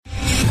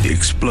The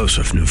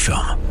explosive new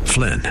film,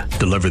 Flynn,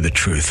 deliver the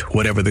truth,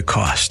 whatever the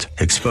cost,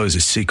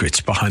 exposes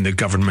secrets behind the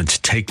government's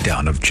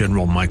takedown of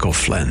General Michael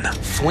Flynn.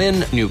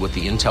 Flynn knew what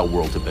the intel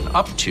world had been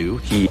up to.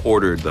 He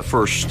ordered the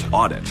first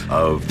audit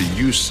of the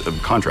use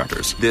of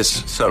contractors.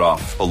 This set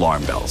off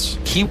alarm bells.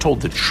 He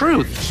told the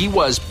truth. He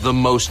was the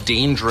most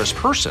dangerous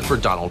person for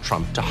Donald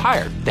Trump to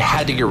hire. They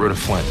had to get rid of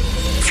Flynn.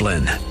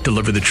 Flynn,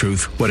 deliver the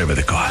truth, whatever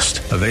the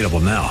cost. Available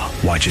now.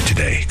 Watch it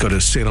today. Go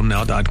to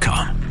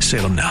salemnow.com.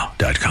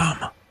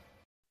 salemnow.com.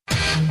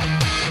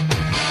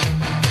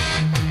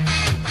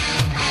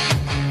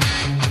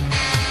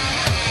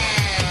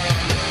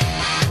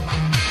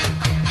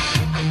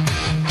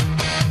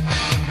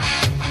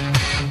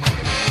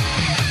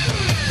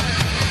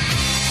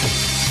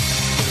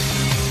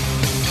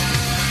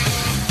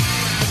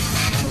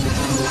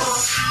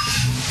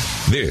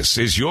 This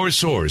is your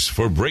source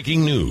for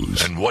breaking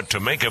news and what to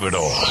make of it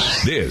all.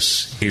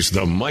 This is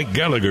the Mike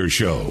Gallagher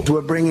Show.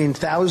 We're bringing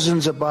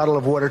thousands of bottles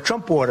of water,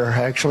 Trump water,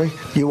 actually.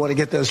 You want to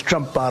get those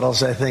Trump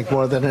bottles, I think,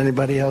 more than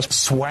anybody else.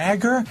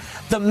 Swagger?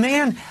 The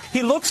man,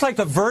 he looks like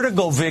a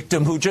vertigo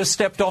victim who just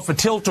stepped off a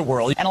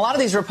tilt-a-whirl. And a lot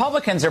of these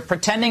Republicans are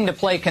pretending to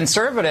play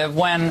conservative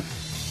when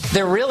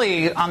they're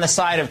really on the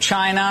side of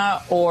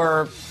China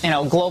or,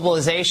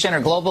 globalization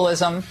or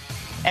globalism,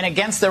 and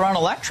against their own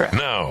electorate.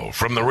 Now,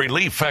 from the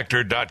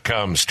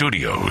ReliefFactor.com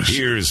studios,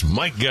 here's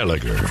Mike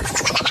Gallagher.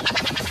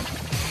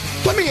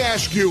 Let me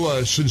ask you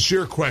a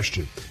sincere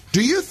question.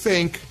 Do you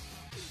think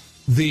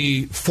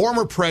the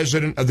former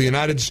president of the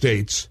United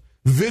States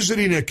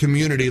visiting a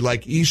community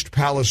like East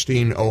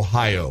Palestine,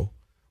 Ohio,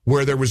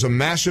 where there was a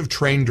massive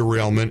train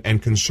derailment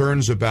and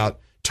concerns about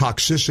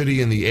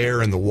toxicity in the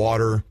air and the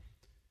water,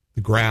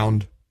 the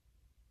ground,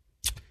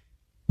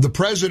 the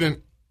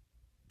president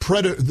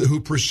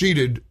who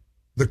preceded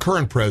the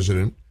current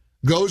president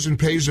goes and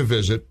pays a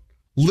visit,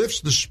 lifts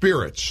the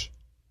spirits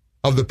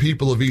of the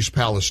people of East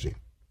Palestine.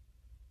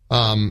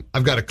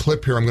 I've got a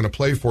clip here I'm going to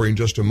play for you in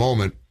just a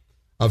moment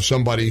of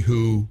somebody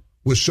who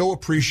was so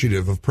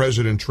appreciative of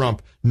President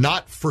Trump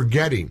not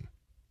forgetting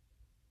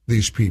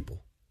these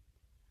people.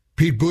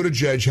 Pete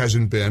Buttigieg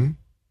hasn't been.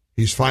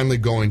 He's finally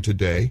going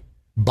today.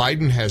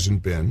 Biden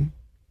hasn't been.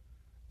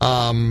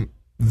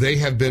 They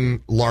have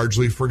been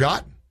largely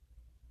forgotten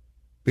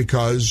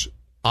because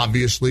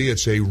obviously,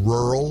 it's a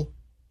rural,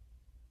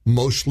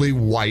 mostly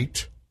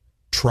white,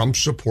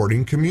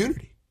 Trump-supporting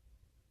community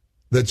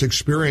that's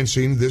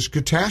experiencing this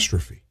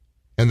catastrophe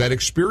and that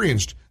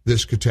experienced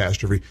this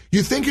catastrophe.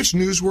 You think it's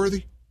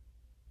newsworthy?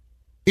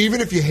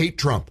 Even if you hate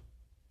Trump,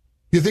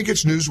 you think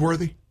it's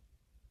newsworthy?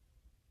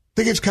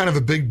 Think it's kind of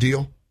a big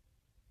deal?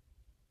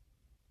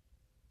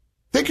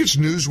 Think it's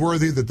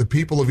newsworthy that the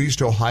people of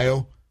East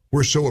Ohio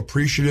were so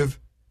appreciative,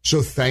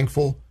 so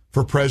thankful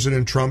for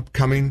President Trump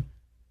coming,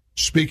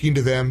 speaking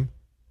to them,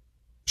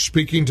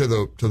 speaking to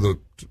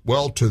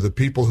the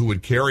people who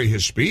would carry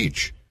his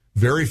speech?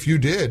 Very few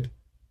did,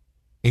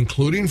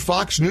 including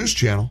Fox News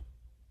Channel.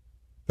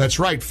 That's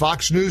right,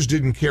 Fox News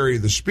didn't carry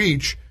the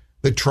speech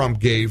that Trump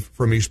gave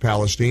from East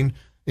Palestine.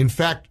 In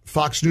fact,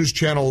 Fox News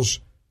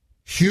Channel's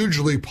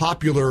hugely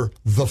popular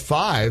The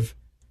Five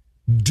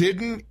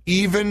didn't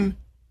even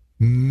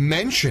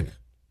mention it.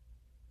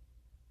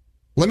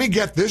 Let me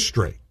get this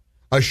straight.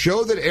 A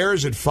show that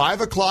airs at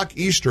 5 o'clock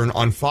Eastern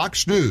on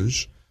Fox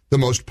News, the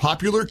most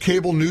popular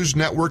cable news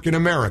network in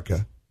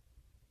America,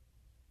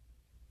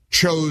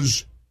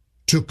 chose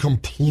to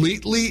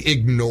completely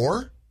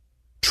ignore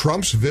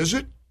Trump's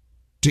visit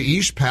to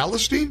East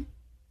Palestine?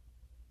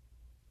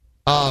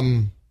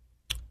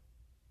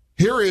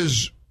 Here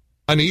is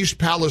an East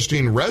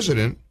Palestine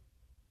resident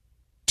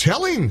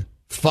telling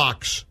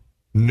Fox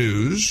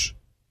News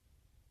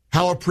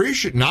how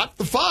appreciative, not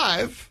the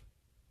Five,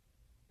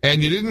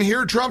 and you didn't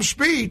hear Trump's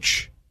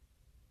speech,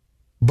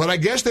 but I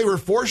guess they were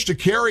forced to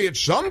carry at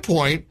some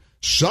point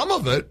some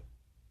of it.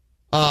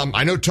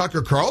 I know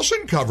Tucker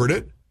Carlson covered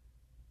it.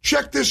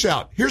 Check this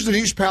out. Here's an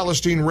East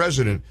Palestine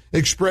resident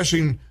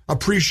expressing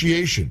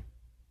appreciation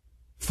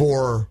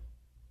for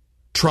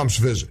Trump's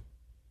visit.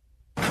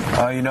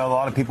 A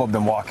lot of people have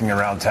been walking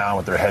around town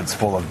with their heads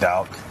full of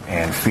doubt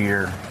and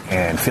fear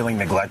and feeling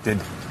neglected.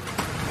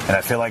 And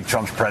I feel like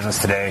Trump's presence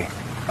today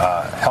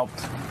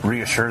helped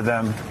reassure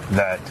them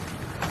that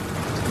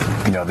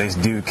they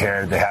do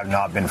care. They have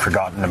not been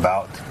forgotten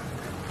about.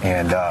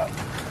 And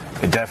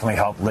it definitely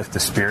helped lift the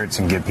spirits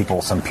and give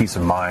people some peace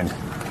of mind,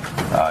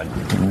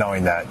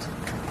 knowing that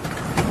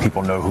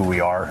people know who we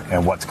are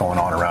and what's going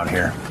on around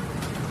here.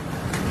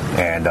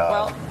 And,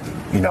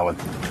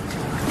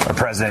 with a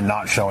president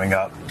not showing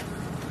up,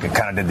 it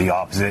kind of did the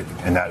opposite.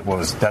 And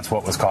that's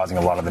what was causing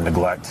a lot of the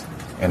neglect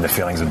and the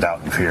feelings of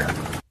doubt and fear.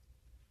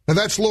 Now,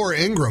 that's Laura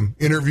Ingraham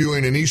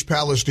interviewing an East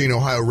Palestine,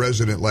 Ohio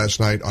resident last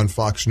night on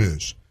Fox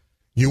News.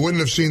 You wouldn't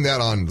have seen that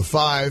on The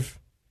Five.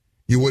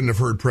 You wouldn't have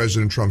heard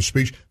President Trump's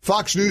speech.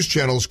 Fox News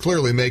Channel is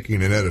clearly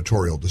making an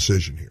editorial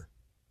decision here.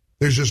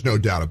 There's just no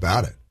doubt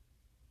about it.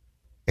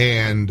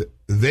 And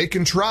they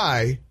can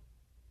try.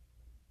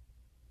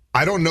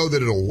 I don't know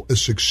that it'll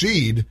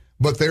succeed,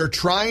 but they're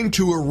trying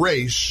to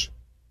erase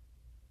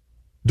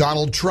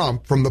Donald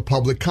Trump from the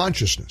public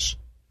consciousness.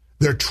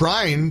 They're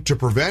trying to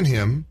prevent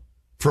him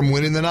from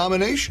winning the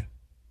nomination.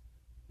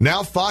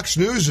 Now Fox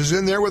News is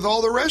in there with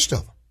all the rest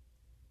of them.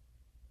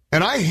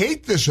 And I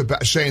hate this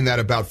about saying that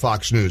about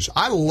Fox News.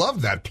 I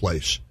love that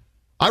place.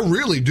 I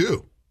really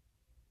do.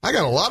 I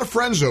got a lot of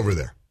friends over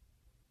there.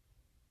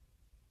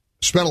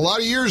 Spent a lot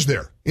of years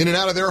there, in and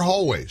out of their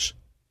hallways,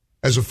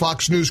 as a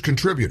Fox News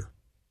contributor.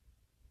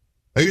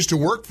 I used to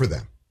work for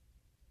them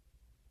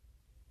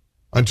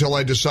until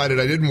I decided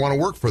I didn't want to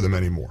work for them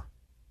anymore.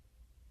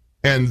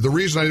 And the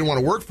reason I didn't want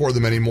to work for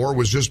them anymore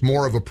was just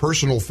more of a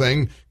personal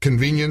thing,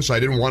 convenience. I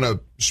didn't want to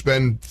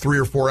spend 3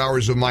 or 4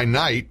 hours of my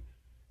night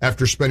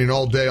after spending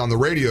all day on the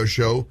radio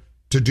show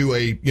to do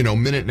a,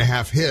 minute and a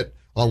half hit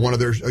on one of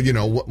their,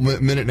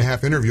 minute and a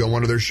half interview on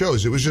one of their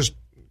shows. It was just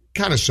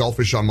kind of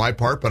selfish on my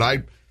part,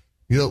 but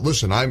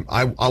listen, I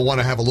want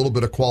to have a little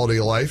bit of quality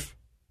of life.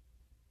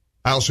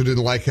 I also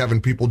didn't like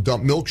having people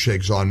dump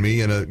milkshakes on me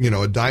in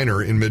a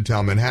diner in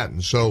Midtown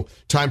Manhattan. So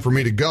time for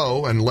me to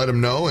go and let them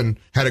know, and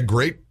had a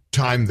great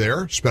time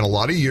there. Spent a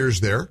lot of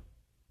years there.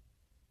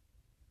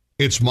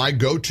 It's my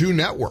go-to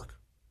network.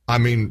 I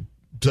mean,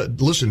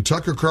 listen,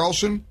 Tucker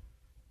Carlson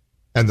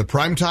and the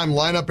primetime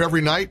lineup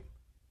every night,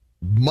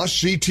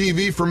 must-see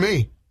TV for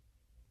me.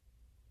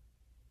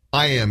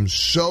 I am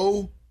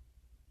so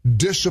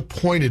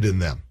disappointed in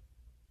them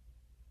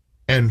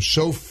and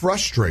so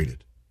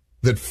frustrated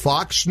that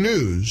Fox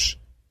News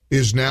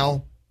is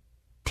now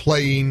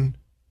playing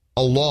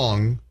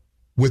along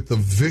with the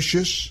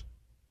vicious,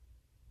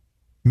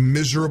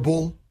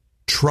 miserable,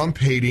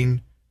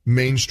 Trump-hating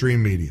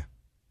mainstream media.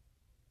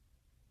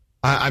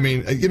 I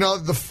mean,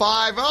 the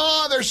five,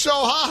 they're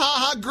so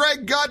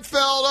Greg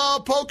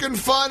Gutfeld, poking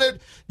fun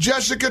at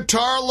Jessica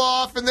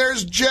Tarloff, and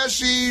there's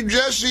Jesse,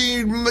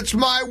 it's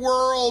my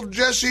world,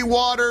 Jesse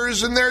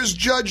Waters, and there's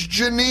Judge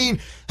Jeanine.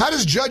 How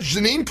does Judge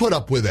Jeanine put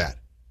up with that?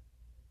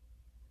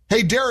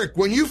 Hey, Derek,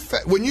 when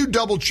you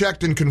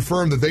double-checked and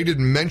confirmed that they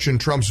didn't mention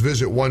Trump's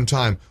visit one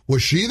time,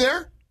 was she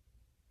there?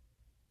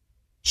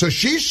 So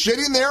she's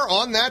sitting there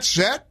on that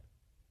set,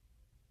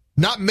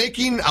 not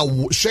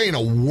saying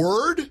a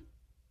word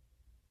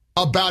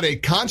about a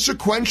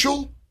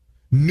consequential,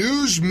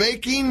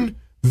 news-making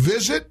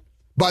visit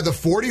by the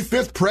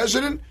 45th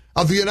president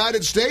of the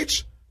United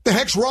States? The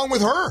heck's wrong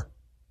with her?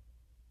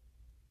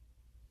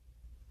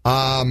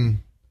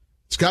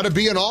 It's got to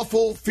be an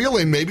awful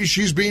feeling. Maybe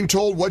she's being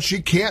told what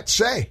she can't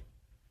say.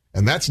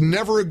 And that's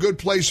never a good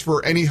place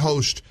for any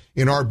host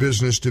in our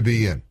business to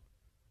be in.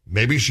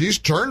 Maybe she's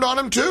turned on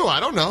him too. I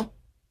don't know.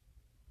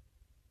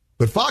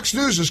 But Fox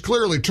News has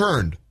clearly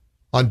turned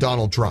on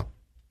Donald Trump.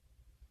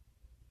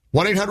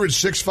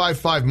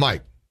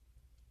 1-800-655-MIKE.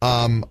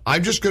 I'm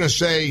just going to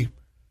say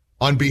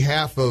on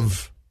behalf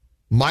of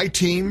my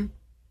team,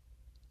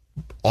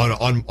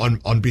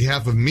 on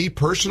behalf of me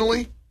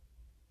personally,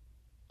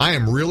 I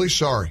am really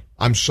sorry.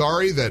 I'm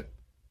sorry that,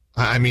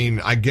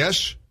 I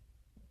guess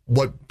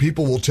what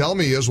people will tell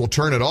me is, well,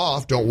 turn it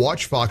off. Don't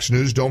watch Fox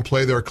News. Don't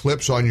play their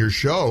clips on your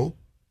show.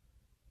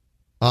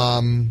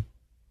 I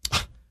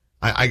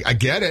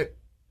get it.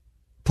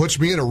 Puts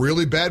me in a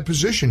really bad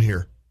position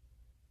here,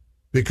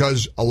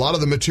 because a lot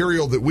of the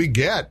material that we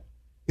get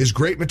is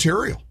great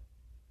material.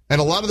 And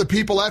a lot of the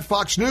people at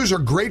Fox News are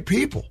great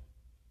people.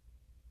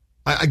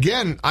 I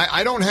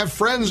don't have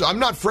friends. I'm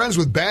not friends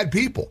with bad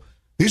people.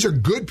 These are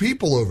good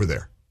people over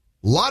there.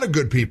 A lot of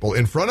good people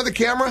in front of the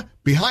camera,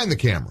 behind the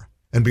camera,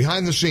 and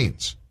behind the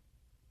scenes.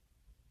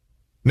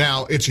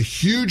 Now, it's a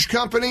huge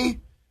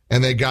company,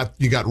 and you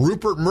got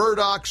Rupert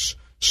Murdoch's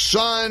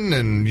son,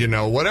 and,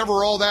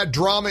 whatever all that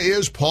drama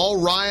is.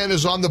 Paul Ryan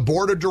is on the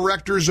board of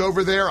directors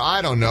over there.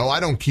 I don't know. I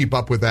don't keep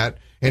up with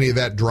any of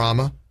that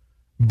drama.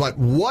 But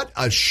what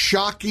a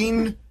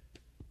shocking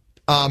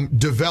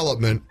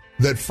development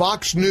that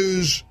Fox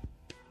News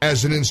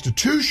as an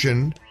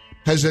institution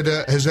has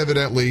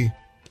evidently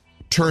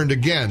turned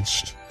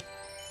against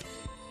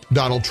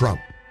Donald Trump.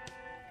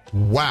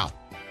 Wow.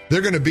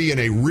 They're going to be in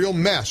a real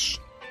mess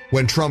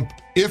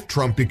if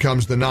Trump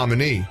becomes the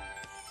nominee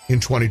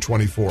in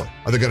 2024.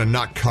 Are they going to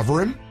not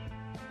cover him?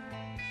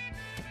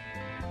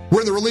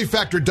 We're in the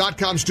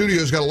ReliefFactor.com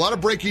studios. Got a lot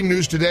of breaking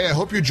news today. I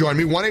hope you join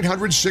me.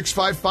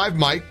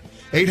 1-800-655-MIKE,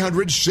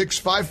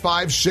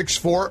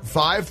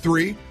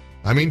 800-655-6453.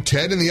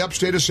 Ted in the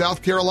upstate of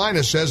South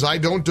Carolina says, I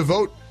don't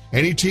devote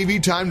any TV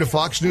time to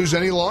Fox News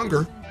any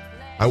longer.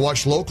 I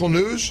watch local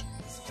news,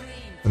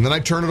 and then I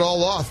turn it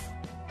all off.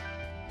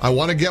 I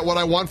want to get what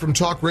I want from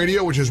talk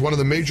radio, which is one of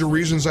the major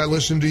reasons I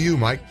listen to you,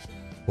 Mike.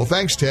 Well,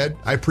 thanks, Ted.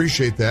 I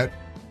appreciate that.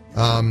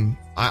 I'm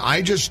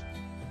just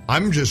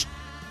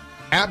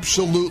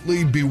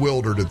absolutely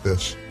bewildered at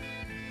this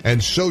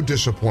and so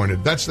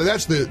disappointed. That's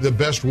the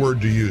best word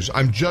to use.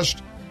 I'm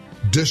just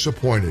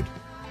disappointed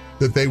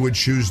that they would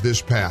choose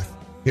this path.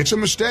 It's a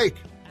mistake.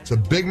 It's a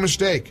big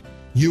mistake.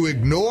 You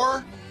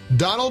ignore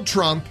Donald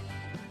Trump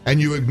and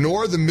you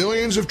ignore the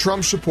millions of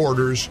Trump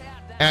supporters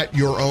at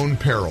your own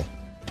peril.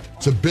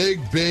 It's a big,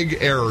 big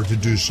error to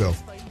do so.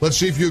 Let's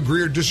see if you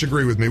agree or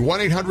disagree with me.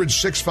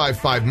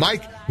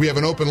 1-800-655-MIKE. We have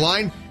an open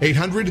line,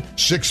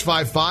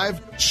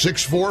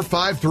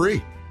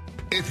 800-655-6453.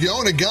 If you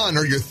own a gun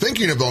or you're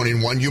thinking of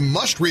owning one, you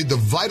must read the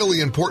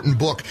vitally important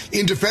book,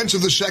 In Defense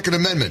of the Second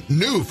Amendment,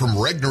 new from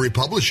Regnery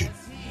Publishing.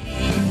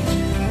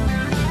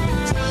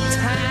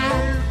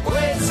 Time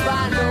waits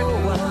by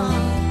no one,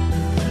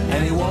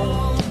 and he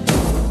won't.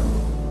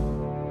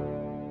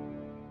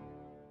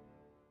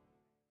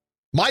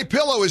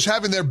 MyPillow is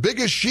having their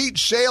biggest sheet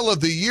sale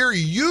of the year.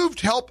 You've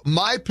helped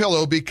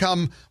MyPillow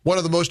become one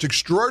of the most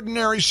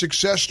extraordinary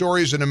success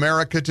stories in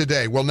America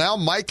today. Well, now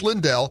Mike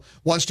Lindell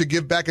wants to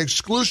give back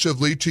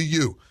exclusively to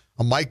you,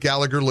 a Mike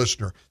Gallagher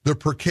listener. The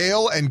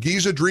Percale and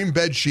Giza Dream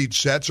bed sheet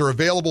sets are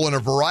available in a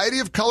variety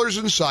of colors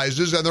and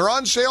sizes, and they're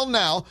on sale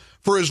now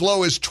for as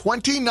low as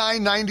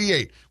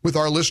 $29.98 with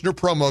our listener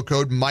promo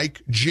code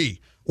MikeG.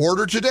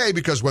 Order today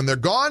because when they're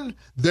gone,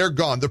 they're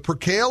gone. The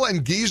Percale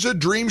and Giza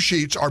Dream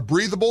Sheets are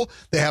breathable.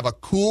 They have a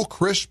cool,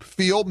 crisp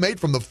feel made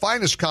from the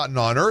finest cotton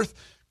on earth.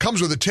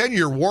 Comes with a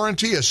 10-year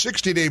warranty, a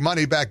 60-day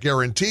money-back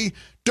guarantee.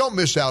 Don't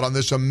miss out on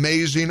this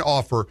amazing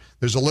offer.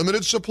 There's a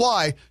limited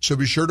supply, so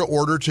be sure to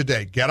order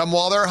today. Get them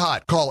while they're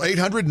hot. Call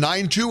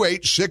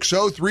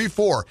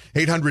 800-928-6034.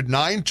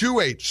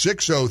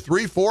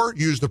 800-928-6034.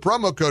 Use the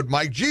promo code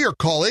MikeG or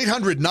call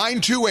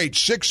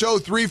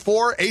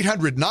 800-928-6034.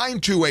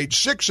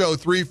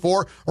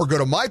 800-928-6034. Or go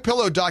to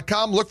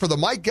MyPillow.com. Look for the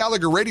Mike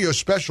Gallagher Radio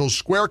Specials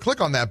square. Click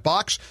on that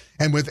box.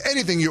 And with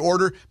anything you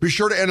order, be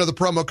sure to enter the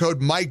promo code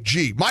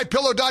MikeG.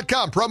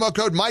 MyPillow.com, promo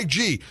code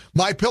MikeG.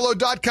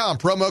 MyPillow.com,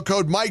 promo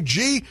code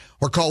MikeG.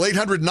 Or call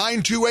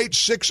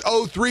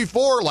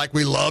 800-928-6034 like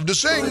we love to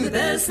sing. For the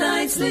best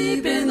night's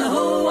sleep in the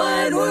whole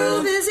wide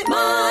world, visit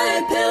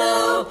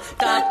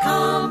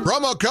MyPillow.com.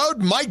 Promo code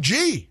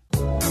MikeG.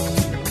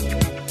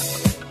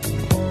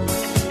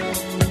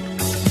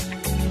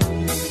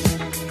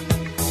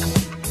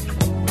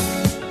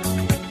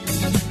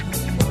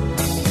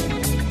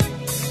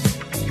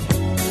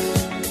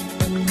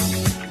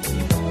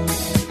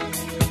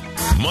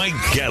 Mike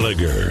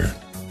Gallagher.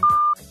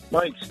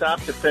 Mike,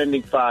 stop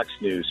defending Fox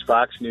News.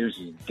 Fox News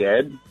is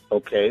dead.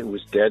 Okay, it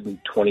was dead in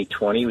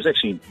 2020. It was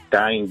actually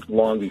dying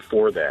long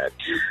before that.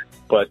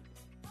 But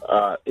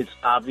it's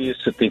obvious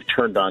that they've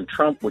turned on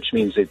Trump, which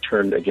means they've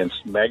turned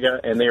against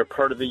MAGA, and they are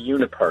part of the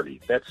Uniparty.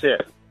 That's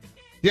it.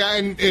 Yeah,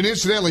 and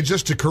incidentally,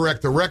 just to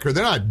correct the record,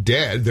 they're not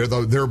dead.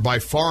 They're by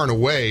far and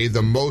away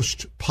the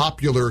most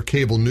popular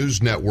cable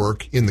news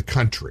network in the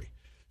country.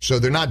 So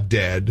they're not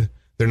dead.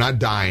 They're not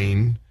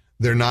dying.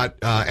 They're not,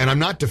 and I'm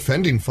not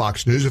defending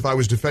Fox News. If I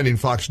was defending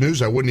Fox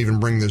News, I wouldn't even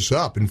bring this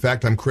up. In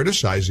fact, I'm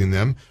criticizing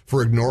them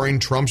for ignoring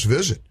Trump's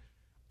visit.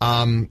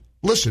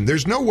 Listen,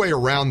 there's no way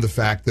around the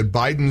fact that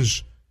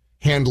Biden's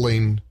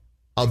handling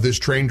of this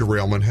train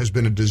derailment has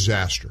been a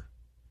disaster.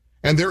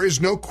 And there is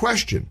no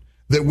question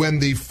that when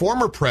the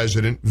former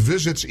president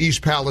visits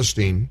East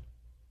Palestine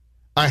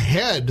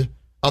ahead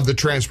of the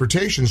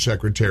transportation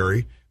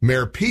secretary,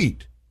 Mayor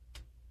Pete,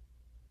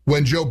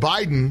 when Joe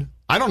Biden,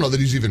 I don't know that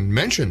he's even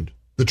mentioned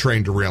the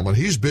train derailment.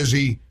 He's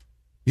busy,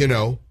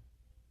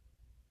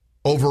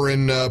 over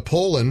in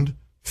Poland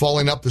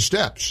falling up the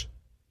steps.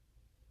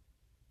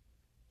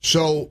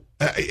 So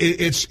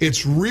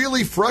it's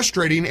really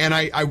frustrating. And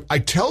I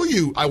tell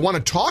you, I want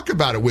to talk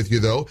about it with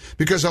you, though,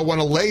 because I want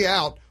to lay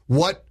out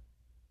what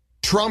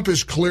Trump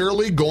is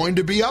clearly going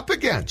to be up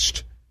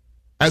against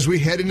as we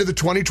head into the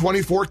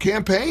 2024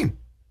 campaign.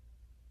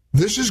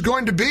 This is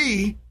going to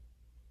be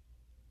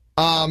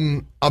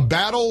a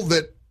battle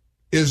that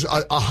is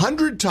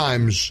 100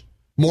 times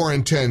more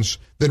intense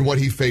than what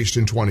he faced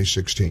in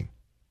 2016.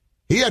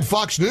 He had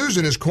Fox News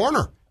in his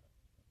corner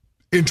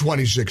in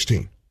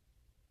 2016.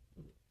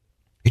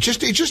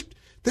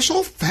 This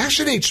all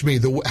fascinates me,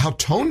 how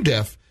tone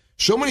deaf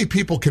so many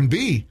people can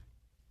be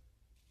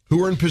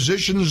who are in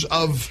positions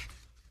of,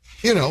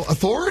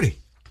 authority.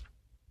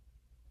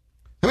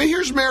 I mean,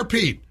 here's Mayor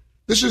Pete.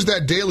 This is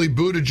that Daily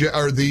Buttigieg,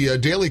 or the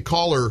Daily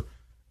Caller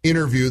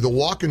interview, the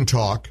walk and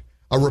talk.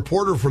 A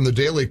reporter from the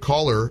Daily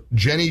Caller,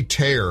 Jenny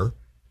Tair,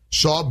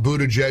 saw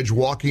Buttigieg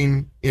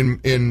walking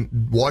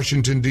in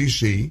Washington,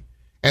 D.C.,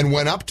 and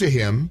went up to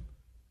him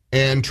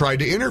and tried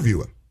to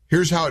interview him.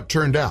 Here's how it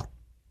turned out.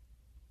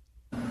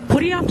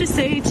 What do you have to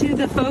say to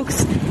the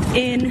folks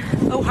in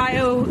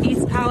Ohio,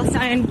 East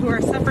Palestine, who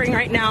are suffering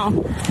right now?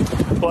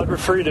 Well, I'd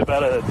refer you to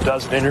about a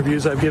dozen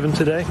interviews I've given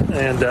today,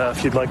 and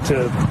if you'd like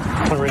to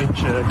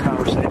arrange a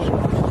conversation,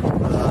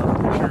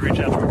 reach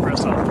out to our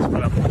press office,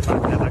 but I'm not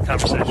going to have that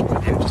conversation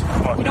with you.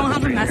 You don't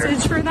have a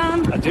message for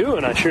them? I do,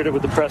 and I shared it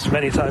with the press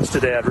many times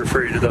today. I'd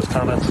refer you to those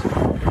comments.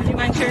 Would you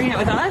mind sharing it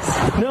with us?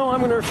 No, I'm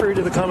going to refer you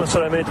to the comments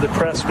that I made to the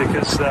press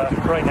because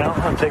right now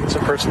I'm taking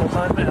some personal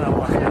time and I'm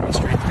walking down the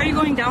street. Are you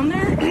going down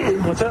there?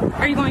 What's that?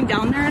 Are you going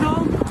down there at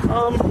all?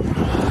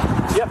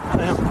 Yeah,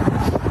 I am.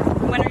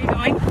 When are you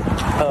going?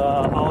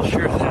 I'll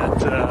share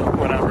that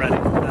when I'm ready.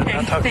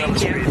 Okay,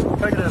 thank you.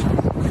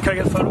 Can I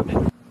get a photo of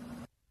you?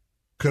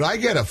 Could I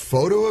get a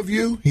photo of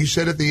you? He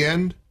said at the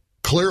end,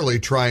 clearly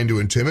trying to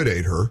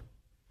intimidate her.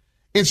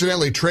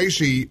 Incidentally,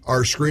 Tracy,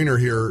 our screener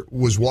here,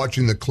 was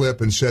watching the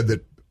clip and said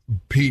that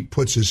Pete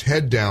puts his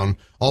head down,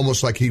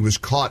 almost like he was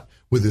caught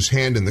with his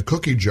hand in the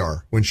cookie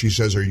jar when she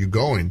says, "Are you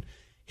going?"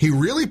 He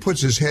really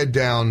puts his head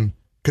down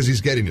because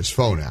he's getting his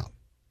phone out.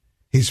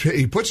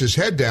 He puts his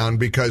head down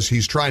because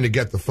he's trying to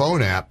get the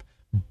phone app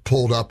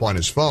pulled up on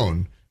his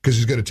phone because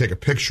he's going to take a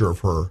picture of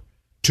her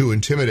to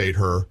intimidate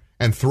her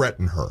and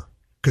threaten her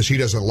because he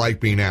doesn't like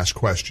being asked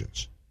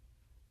questions.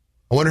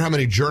 I wonder how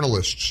many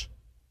journalists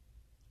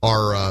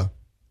are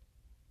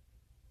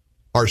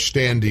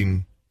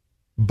standing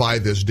by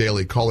this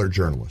Daily Caller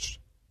journalist.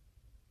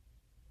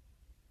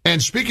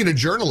 And speaking of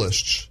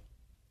journalists,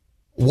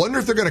 wonder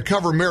if they're going to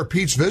cover Mayor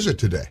Pete's visit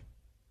today.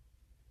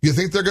 You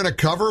think they're going to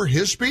cover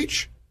his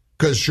speech?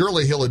 Because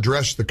surely he'll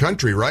address the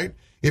country, right?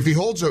 If he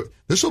holds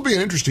this will be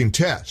an interesting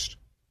test.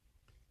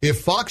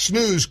 If Fox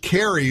News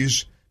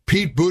carries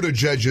Pete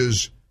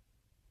Buttigieg's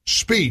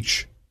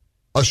speech,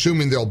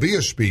 assuming there'll be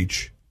a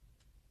speech,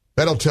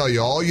 that'll tell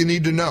you all you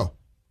need to know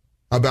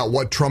about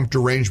what Trump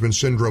derangement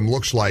syndrome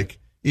looks like,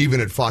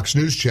 even at Fox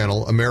News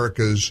Channel,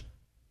 America's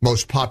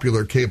most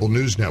popular cable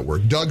news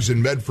network. Doug's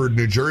in Medford,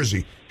 New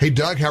Jersey. Hey,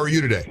 Doug, how are you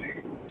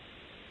today?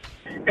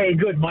 Hey,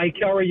 good, Mike.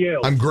 How are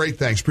you? I'm great,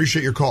 thanks.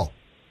 Appreciate your call.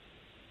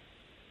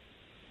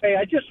 Hey,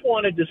 I just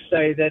wanted to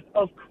say that,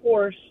 of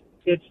course,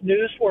 it's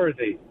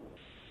newsworthy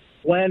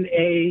when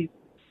a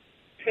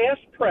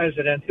past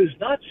president who's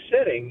not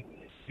sitting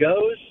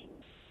goes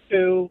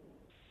to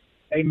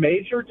a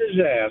major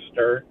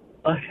disaster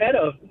ahead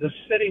of the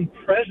sitting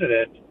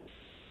president.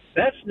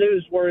 That's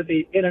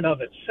newsworthy in and of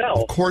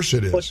itself. Of course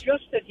it is. But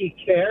just that he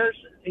cares,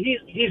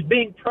 he's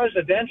being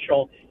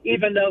presidential,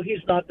 even though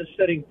he's not the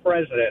sitting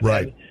president.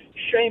 Right. And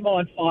shame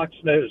on Fox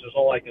News is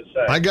all I can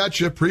say. I got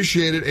you.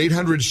 Appreciate it.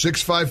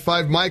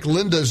 800-655-Mike.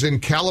 Linda's in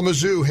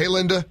Kalamazoo. Hey,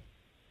 Linda.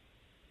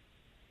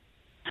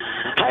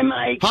 Hi,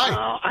 Mike.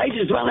 Hi. I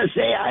just want to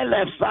say I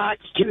left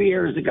Fox 2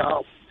 years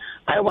ago.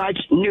 I watch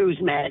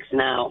Newsmax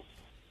now.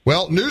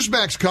 Well,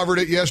 Newsmax covered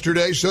it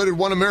yesterday. So did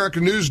One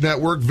American News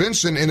Network.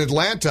 Vincent in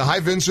Atlanta.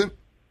 Hi, Vincent.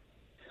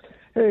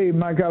 Hey,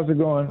 Mike. How's it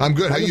going? I'm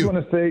good. How are you? I just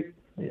want to say,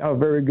 oh,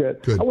 very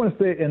good. Good. I want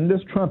to say in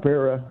this Trump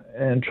era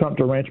and Trump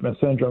derangement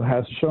syndrome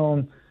has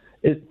shown,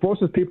 it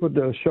forces people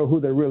to show who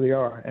they really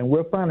are. And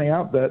we're finding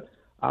out that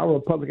our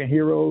Republican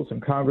heroes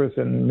in Congress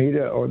and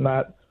media are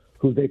not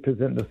who they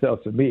present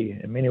themselves to be.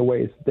 In many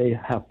ways, they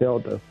have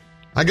failed us.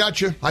 I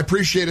got you. I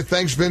appreciate it.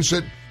 Thanks,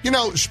 Vincent. You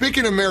know,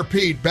 speaking of Mayor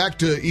Pete, back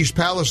to East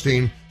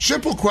Palestine,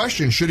 simple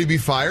question. Should he be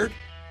fired?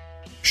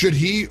 Should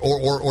he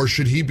or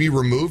should he be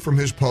removed from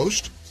his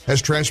post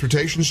as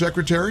transportation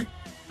secretary?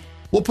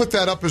 We'll put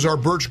that up as our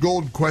Birch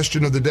Gold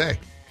question of the day.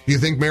 Do you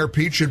think Mayor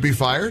Pete should be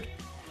fired?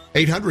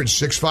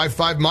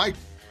 800-655-Mike.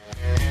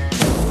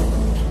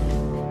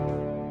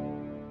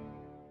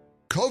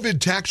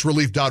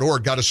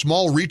 COVIDtaxrelief.org got a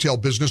small retail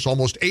business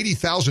almost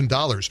 $80,000.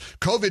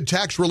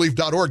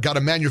 COVIDtaxrelief.org got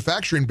a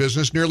manufacturing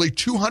business nearly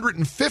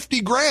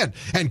 $250,000.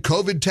 And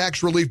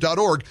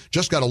COVIDtaxrelief.org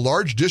just got a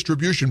large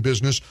distribution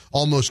business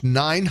almost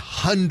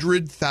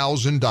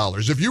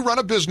 $900,000. If you run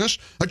a business,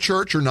 a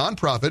church, or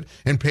nonprofit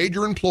and paid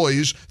your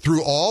employees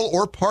through all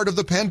or part of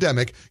the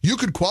pandemic, you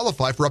could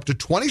qualify for up to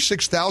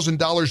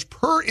 $26,000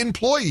 per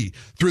employee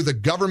through the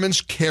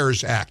government's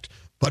CARES Act.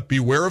 But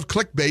beware of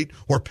clickbait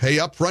or pay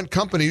upfront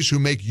companies who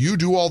make you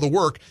do all the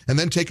work and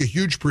then take a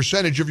huge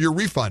percentage of your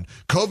refund.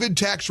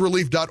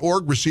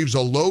 COVIDtaxrelief.org receives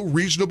a low,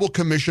 reasonable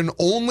commission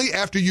only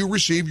after you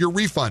receive your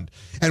refund.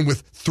 And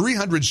with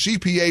 300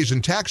 CPAs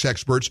and tax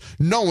experts,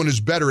 no one is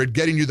better at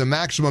getting you the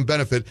maximum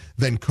benefit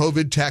than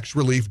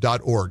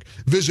COVIDtaxrelief.org.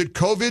 Visit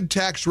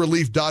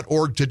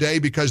COVIDtaxrelief.org today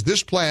because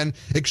this plan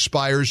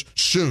expires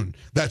soon.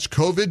 That's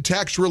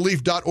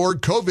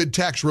COVIDtaxrelief.org,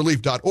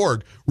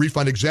 COVIDtaxrelief.org.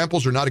 Refund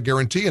examples are not a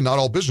guarantee and not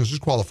all businesses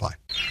qualify.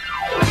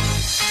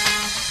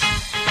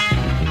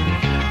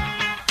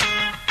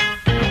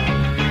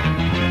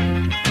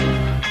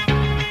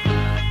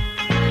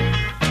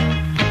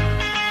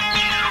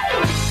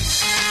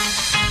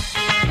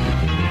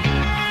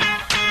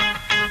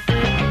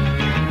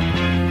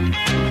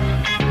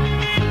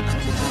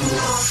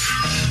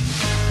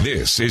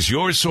 This is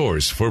your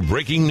source for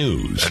breaking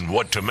news and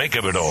what to make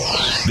of it all.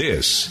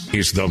 This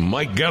is the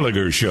Mike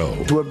Gallagher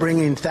Show. We're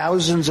bringing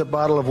thousands of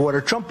bottles of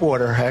water, Trump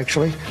water,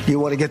 actually. You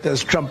want to get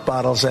those Trump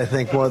bottles, I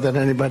think, more than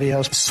anybody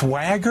else.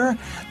 Swagger?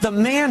 The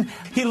man,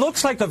 he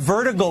looks like a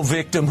vertigo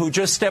victim who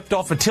just stepped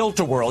off a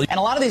tilt-a-whirl. And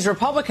a lot of these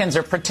Republicans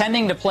are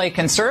pretending to play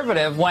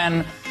conservative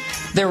when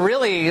they're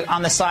really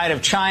on the side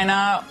of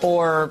China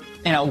or,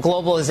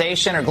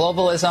 globalization or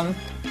globalism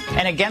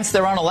and against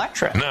their own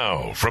electorate.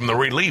 Now, from the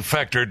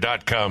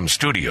ReliefFactor.com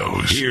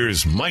studios,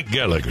 here's Mike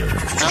Gallagher.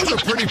 That was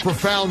a pretty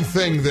profound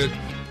thing that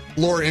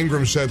Laura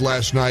Ingraham said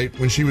last night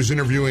when she was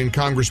interviewing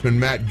Congressman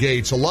Matt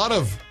Gaetz. A lot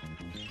of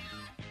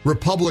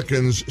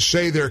Republicans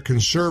say they're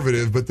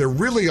conservative, but they're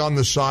really on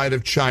the side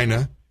of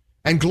China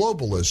and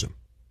globalism.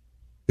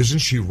 Isn't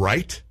she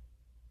right?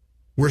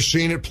 We're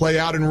seeing it play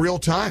out in real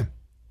time.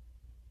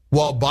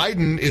 While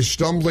Biden is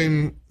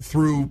stumbling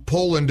through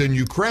Poland and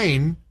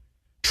Ukraine,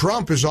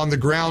 Trump is on the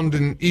ground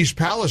in East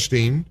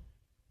Palestine,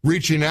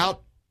 reaching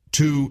out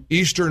to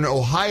eastern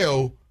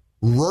Ohio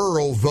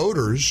rural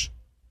voters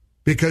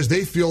because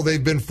they feel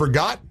they've been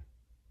forgotten.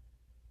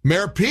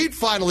 Mayor Pete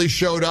finally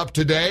showed up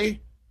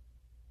today.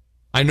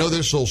 I know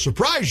this will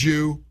surprise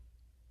you.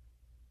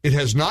 It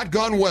has not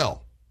gone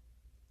well.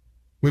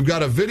 We've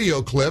got a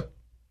video clip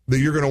that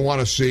you're going to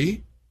want to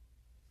see.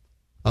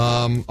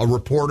 A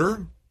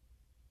reporter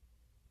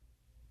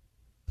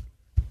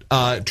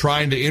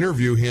trying to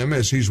interview him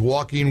as he's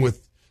walking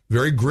with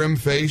very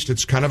grim-faced.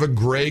 It's kind of a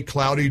gray,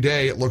 cloudy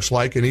day, it looks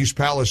like, in East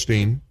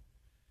Palestine.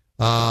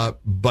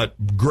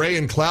 But gray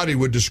and cloudy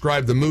would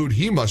describe the mood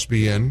he must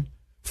be in,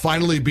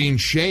 finally being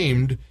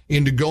shamed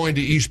into going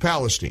to East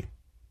Palestine.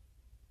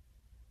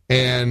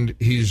 And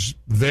he's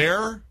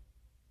there.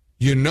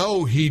 You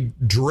know he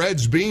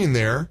dreads being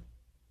there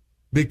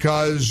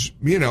because,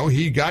 you know,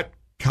 he got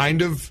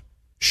kind of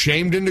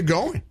shamed into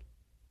going.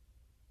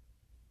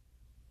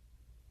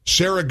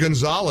 Sarah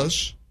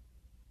Gonzalez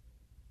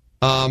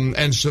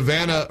and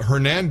Savannah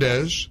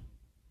Hernandez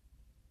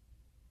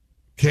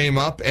came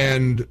up,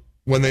 and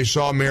when they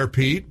saw Mayor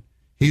Pete,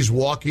 he's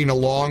walking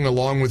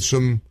along with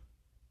some,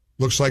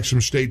 looks like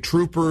some state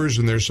troopers,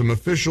 and there's some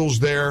officials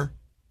there.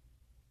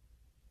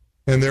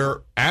 And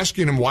they're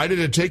asking him, why did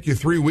it take you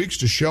 3 weeks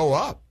to show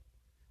up?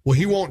 Well,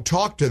 he won't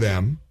talk to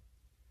them.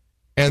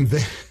 And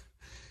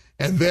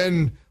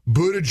then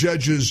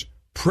Buttigieg's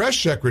press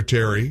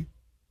secretary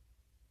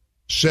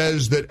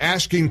says that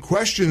asking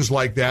questions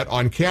like that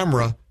on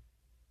camera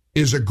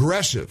is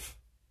aggressive.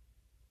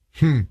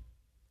 Think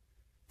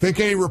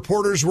any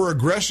reporters were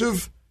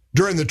aggressive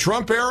during the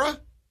Trump era?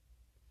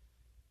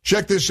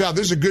 Check this out.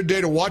 This is a good day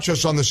to watch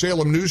us on the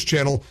Salem News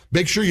Channel.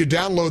 Make sure you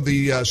download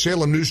the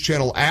Salem News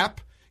Channel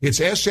app. It's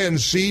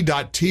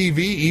snc.tv,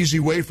 easy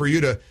way for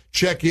you to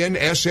check in,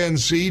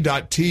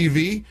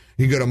 snc.tv.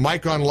 You can go to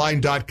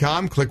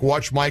MikeOnline.com, click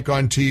Watch Mike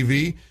on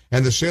TV,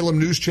 and the Salem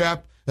News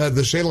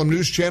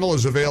Channel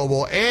is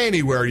available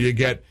anywhere you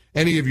get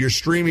any of your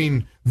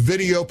streaming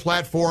video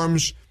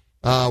platforms.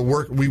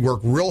 We work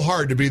real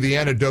hard to be the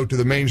antidote to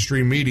the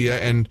mainstream media,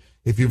 and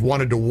if you've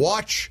wanted to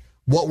watch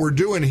what we're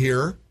doing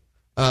here,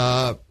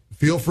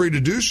 feel free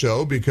to do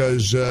so,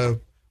 because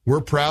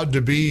we're proud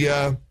to be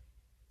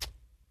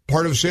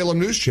part of Salem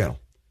News Channel.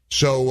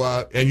 So,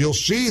 and you'll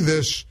see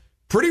this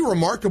pretty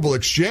remarkable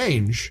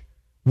exchange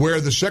where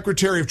the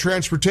Secretary of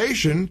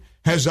Transportation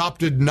has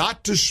opted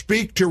not to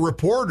speak to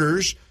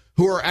reporters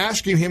who are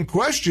asking him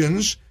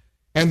questions,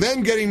 and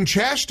then getting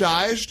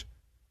chastised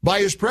by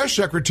his press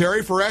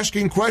secretary for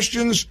asking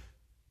questions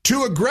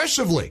too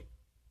aggressively.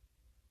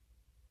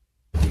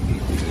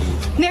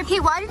 Mayor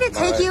Pete, why did it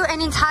take you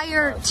an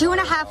entire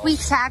 2.5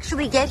 weeks to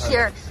actually get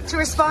here to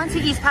respond to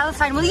East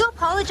Palestine? Will you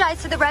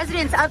apologize to the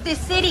residents of this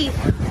city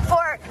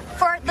for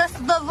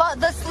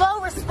the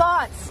slow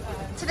response,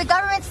 to the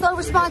government's slow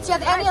response? Do you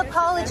have any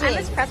apology?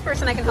 I'm a press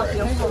person. I can help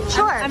you.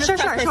 Sure.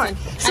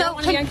 So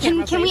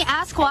can we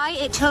ask why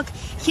it took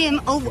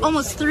him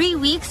almost 3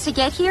 weeks to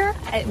get here?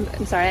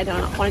 I'm sorry, I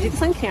don't want to do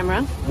this on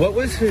camera. What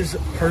was his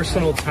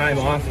personal time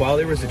off while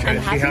there was a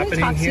tragedy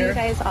happening here?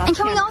 And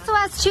can we also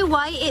ask too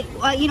why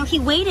he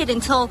waited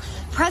until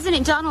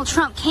President Donald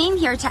Trump came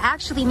here to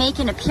actually make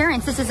an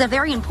appearance? This is a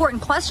very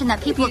important question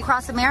that people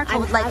across America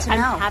would like to know.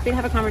 I'm happy to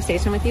have a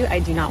conversation with you. I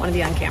do not want to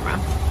be on camera.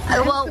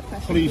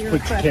 Please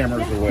put your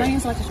cameras away.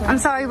 I'm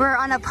sorry, we're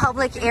on a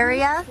public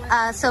area,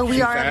 so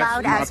we are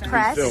allowed as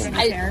press.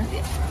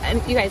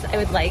 You guys, I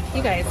would like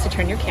you guys to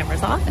turn your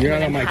cameras off. You're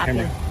not on my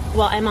camera.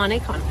 Well, I'm on a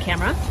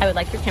camera. I would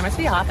like your cameras to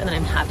be off, and then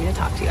I'm happy to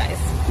talk to you guys.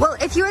 Well,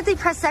 if you're the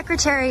press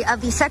secretary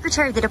of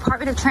the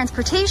Department of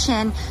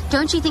Transportation,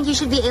 don't you think you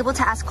should be able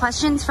to ask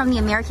questions from the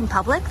American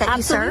public that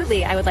you serve?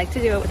 Absolutely. I would like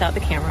to do it without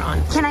the camera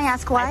on. Can I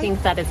ask why? I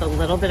think that is a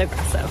little bit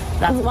aggressive.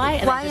 That's why.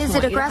 Why is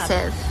it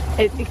aggressive?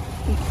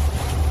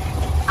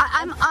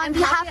 I'm on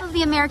behalf of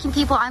the American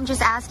people, I'm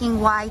just asking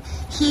why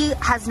he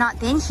has not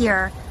been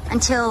here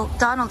until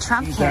Donald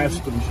Trump came.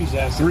 She's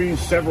asked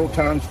several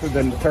times for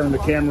them to turn the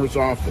cameras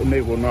off, and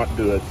they will not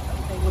do it.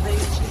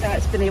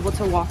 She's been able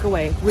to walk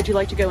away. Would you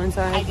like to go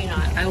inside? I do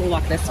not. I will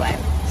walk this way.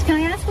 Can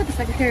I ask what the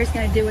secretary is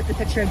going to do with the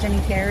picture of Jenny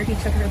Taylor? He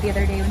took her the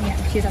other day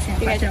when she was asking a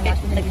question on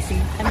Washington, D.C.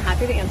 I'm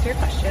happy to answer your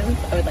questions.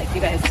 I would like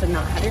you guys to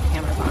not have your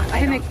cameras on. I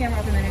had my camera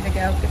off a minute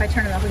ago. If I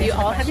turn it off, you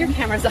all have your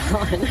cameras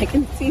on. I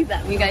can see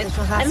them. You guys,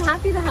 I'm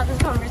happy to have this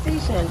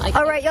conversation.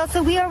 All right, y'all.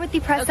 So we are with the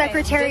press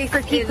secretary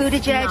for Pete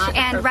Buttigieg,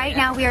 and right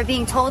now we are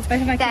being told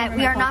that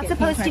we are not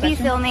supposed to be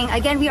filming.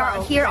 Again, we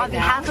are here on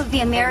behalf of the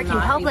American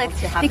public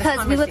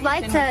because we would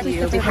like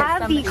to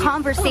have the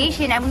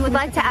conversation, and we would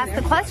like to ask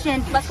the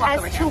question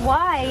as to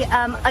why,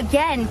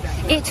 again,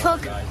 it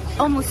took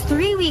almost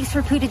 3 weeks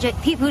for Pete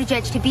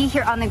Buttigieg to be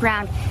here on the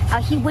ground.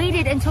 He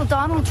waited until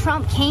Donald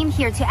Trump came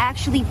here to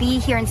actually be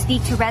here and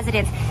speak to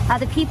residents.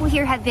 The people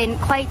here have been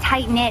quite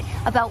tight-knit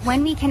about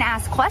when we can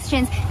ask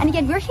questions. And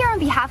again, we're here on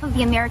behalf of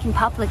the American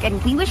public,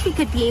 and we wish we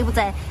could be able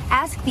to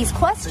ask these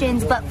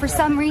questions, but for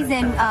some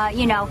reason,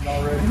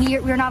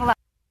 we're not allowed.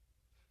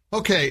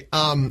 Okay,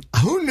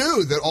 who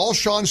knew that all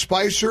Sean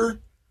Spicer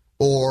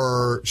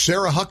or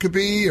Sarah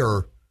Huckabee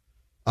or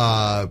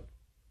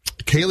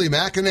Kayleigh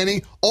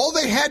McEnany, all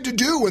they had to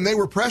do when they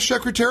were press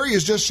secretary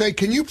is just say,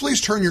 can you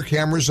please turn your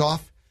cameras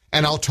off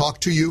and I'll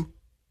talk to you?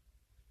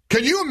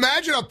 Can you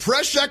imagine a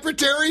press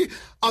secretary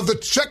of the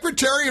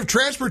Secretary of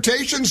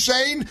Transportation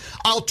saying,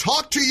 I'll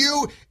talk to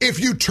you if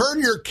you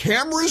turn your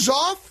cameras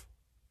off?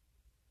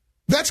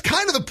 That's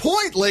kind of the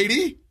point,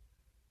 lady.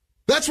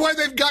 That's why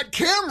they've got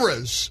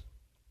cameras.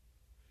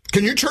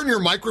 Can you turn your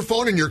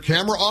microphone and your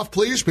camera off,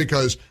 please?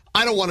 Because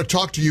I don't want to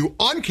talk to you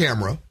on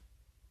camera.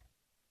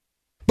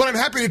 But I'm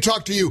happy to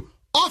talk to you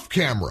off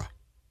camera.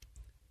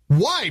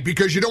 Why?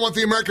 Because you don't want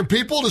the American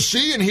people to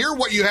see and hear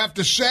what you have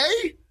to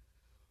say?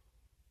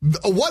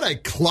 What a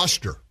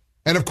cluster.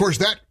 And, of course,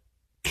 that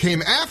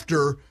came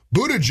after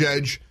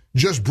Buttigieg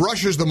just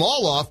brushes them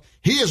all off.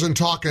 He isn't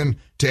talking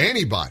to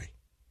anybody.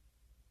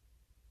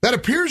 That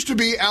appears to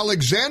be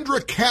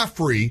Alexandra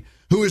Caffrey,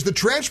 who is the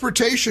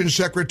Transportation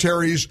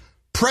Secretary's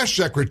press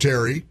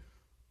secretary,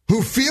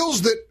 who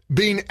feels that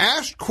being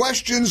asked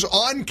questions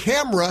on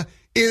camera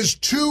is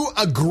too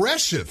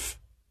aggressive.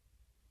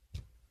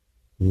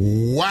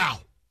 Wow.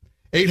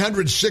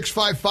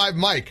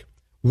 800-655-MIKE.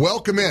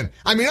 Welcome in.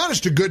 I mean,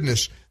 honest to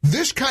goodness,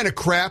 this kind of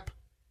crap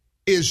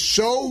is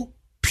so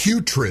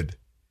putrid.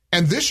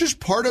 And this is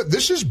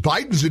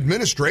Biden's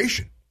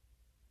administration.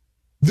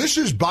 This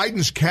is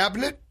Biden's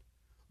cabinet.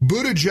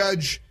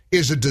 Buttigieg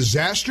is a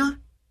disaster.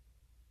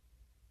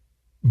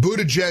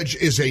 Buttigieg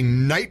is a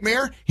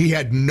nightmare. He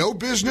had no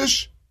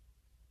business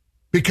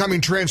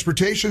becoming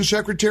transportation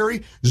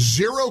secretary,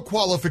 zero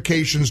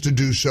qualifications to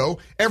do so.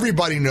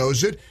 Everybody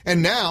knows it.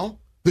 And now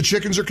the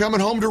chickens are coming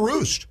home to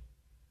roost.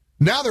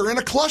 Now they're in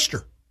a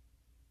cluster.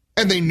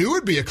 And they knew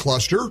it'd be a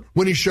cluster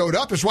when he showed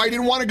up. That's why he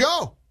didn't want to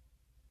go.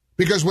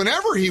 Because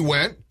whenever he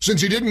went,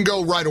 since he didn't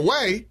go right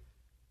away,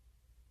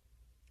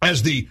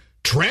 as the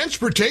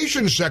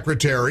transportation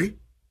secretary,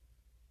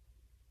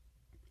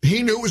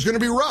 he knew it was going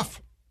to be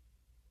rough.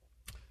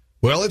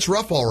 Well, it's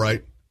rough, all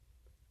right.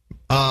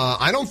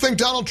 I don't think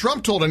Donald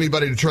Trump told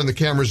anybody to turn the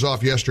cameras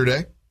off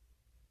yesterday.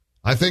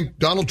 I think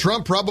Donald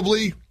Trump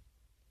probably,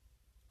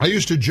 I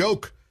used to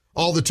joke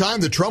all the time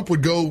that Trump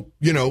would go,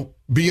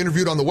 be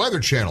interviewed on the Weather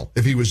Channel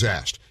if he was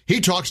asked. He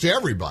talks to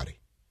everybody.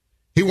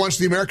 He wants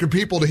the American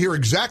people to hear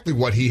exactly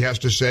what he has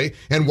to say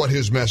and what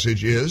his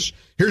message is.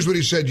 Here's what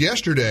he said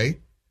yesterday.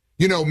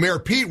 Mayor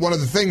Pete, one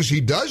of the things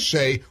he does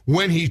say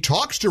when he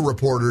talks to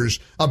reporters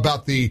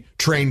about the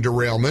train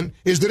derailment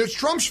is that it's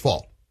Trump's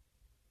fault.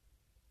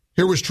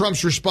 Here was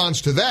Trump's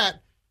response to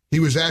that. He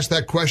was asked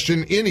that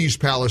question in East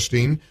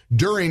Palestine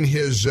during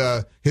his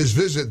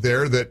visit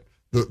there that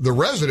the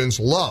residents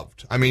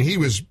loved. I mean, he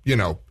was,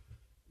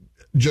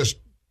 just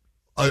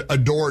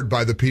adored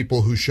by the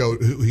people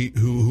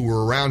who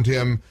were around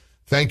him.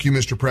 Thank you,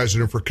 Mr.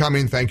 President, for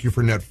coming. Thank you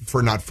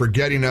for not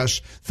forgetting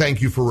us.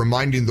 Thank you for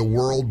reminding the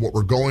world what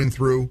we're going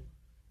through.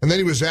 And then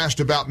he was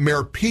asked about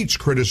Mayor Pete's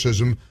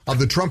criticism of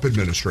the Trump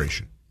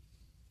administration.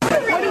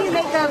 What do you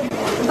make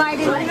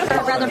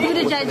of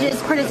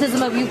Buttigieg's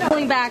criticism of you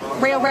pulling back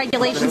rail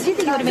regulations? Do you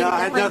think it would have made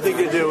a difference? No, it had nothing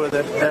to do with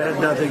it. It had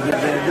nothing to do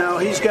with it. No,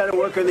 he's got to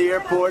work on the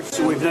airports.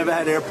 We've never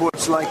had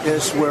airports like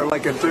this. We're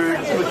like a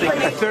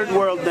third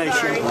world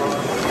nation.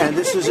 And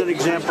this is an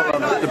example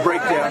of the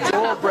breakdown. It's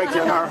all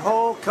breakdown. Our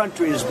whole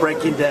country is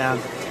breaking down.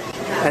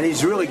 And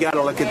he's really got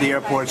to look at the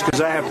airports,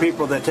 because I have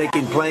people that are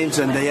taking planes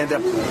and they're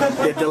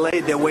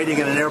delayed. They're waiting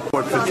in an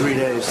airport for 3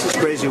 days. It's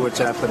crazy what's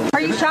happening.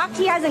 Are you shocked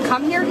he hasn't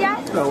come here yet?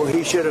 Oh,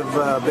 he should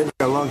have been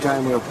here a long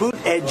time ago. Boot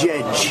edge.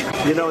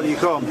 You know what you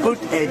call him?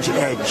 Boot edge.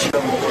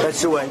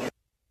 That's the way.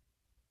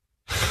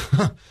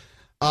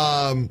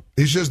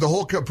 He says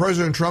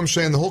President Trump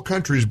saying the whole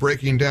country is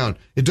breaking down.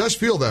 It does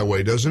feel that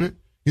way, doesn't it?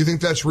 You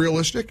think that's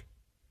realistic?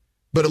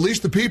 But at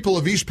least the people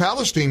of East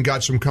Palestine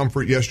got some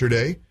comfort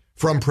yesterday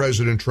from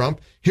President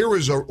Trump. Here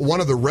was one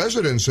of the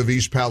residents of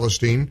East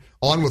Palestine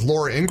on with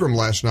Laura Ingraham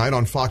last night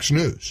on Fox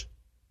News.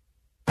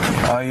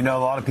 A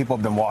lot of people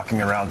have been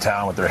walking around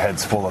town with their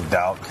heads full of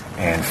doubt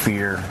and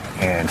fear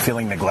and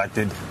feeling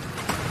neglected.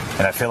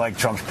 And I feel like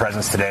Trump's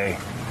presence today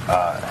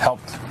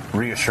helped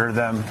reassure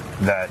them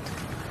that,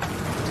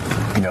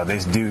 they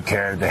do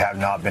care. They have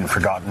not been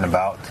forgotten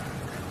about.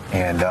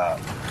 And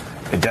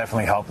it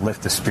definitely helped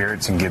lift the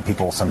spirits and give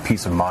people some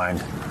peace of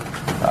mind,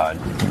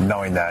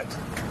 knowing that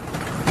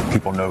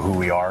people know who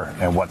we are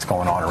and what's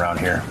going on around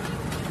here.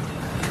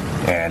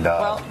 And,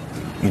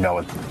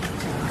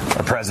 with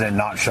a president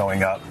not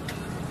showing up,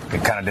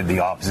 it kind of did the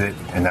opposite.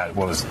 And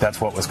that's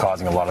what was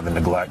causing a lot of the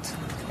neglect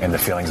and the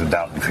feelings of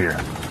doubt and fear.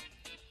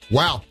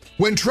 Wow.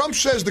 When Trump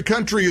says the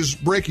country is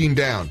breaking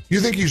down, you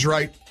think he's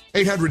right?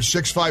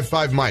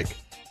 800-655-MIKE.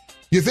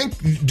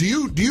 Do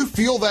you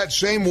feel that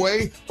same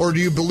way, or do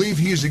you believe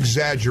he's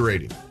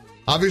exaggerating?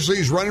 Obviously,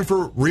 he's running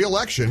for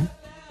re-election.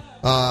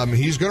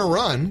 He's going to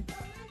run.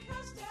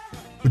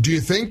 Do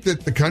you think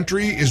that the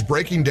country is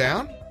breaking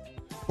down,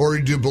 or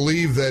do you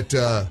believe that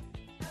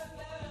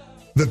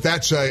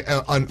that's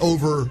an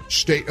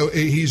overstate?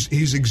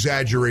 He's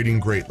exaggerating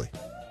greatly.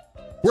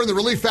 We're in the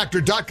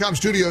ReliefFactor.com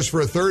studios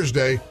for a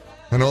Thursday,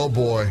 and oh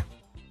boy,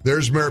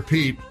 there's Mayor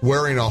Pete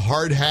wearing a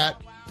hard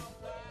hat,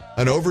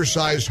 an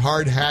oversized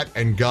hard hat,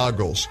 and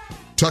goggles.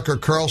 Tucker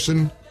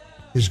Carlson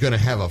is going to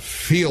have a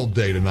field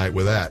day tonight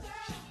with that.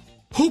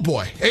 Oh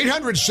boy,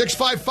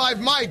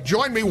 800-655-MIKE.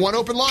 Join me, one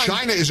open line.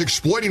 China is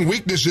exploiting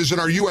weaknesses in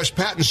our U.S.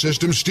 patent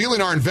system,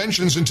 stealing our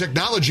inventions and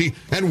technology,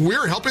 and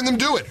we're helping them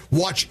do it.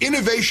 Watch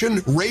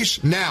Innovation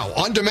Race Now,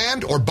 on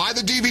demand or buy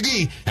the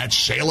DVD at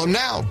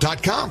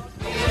salemnow.com.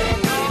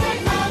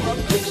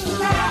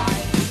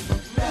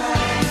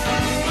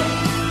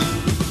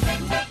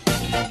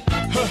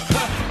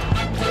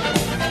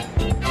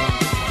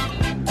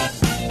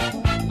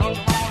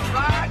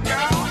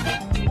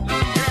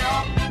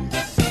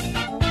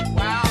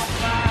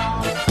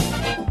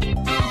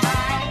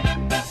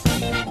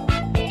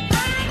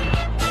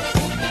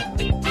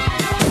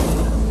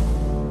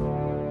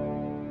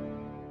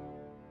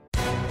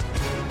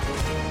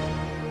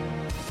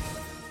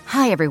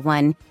 Hi,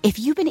 everyone. If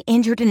you've been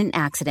injured in an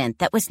accident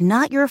that was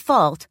not your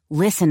fault,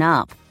 listen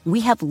up.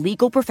 We have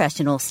legal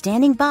professionals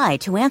standing by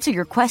to answer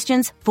your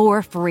questions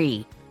for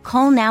free.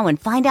 Call now and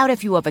find out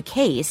if you have a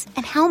case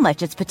and how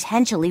much it's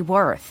potentially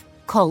worth.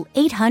 Call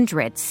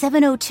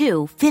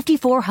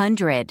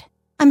 800-702-5400.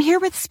 I'm here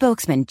with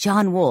spokesman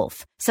John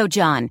Wolf. So,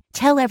 John,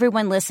 tell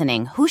everyone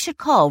listening who should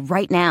call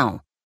right now.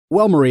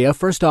 Well, Maria,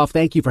 first off,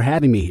 thank you for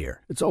having me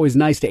here. It's always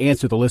nice to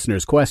answer the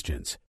listeners'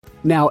 questions.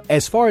 Now,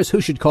 as far as who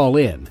should call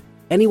in,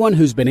 anyone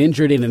who's been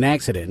injured in an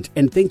accident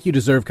and think you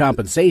deserve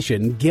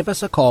compensation, give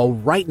us a call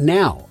right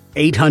now.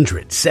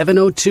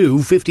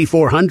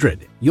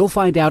 800-702-5400. You'll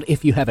find out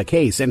if you have a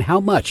case and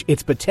how much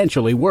it's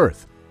potentially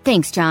worth.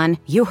 Thanks, John.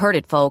 You heard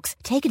it, folks.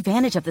 Take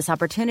advantage of this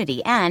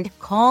opportunity and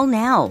call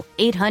now.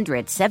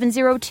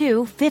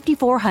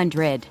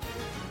 800-702-5400.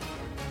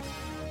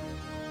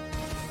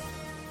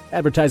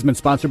 Advertisement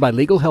sponsored by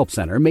Legal Help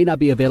Center. May not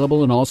be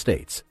available in all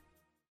states.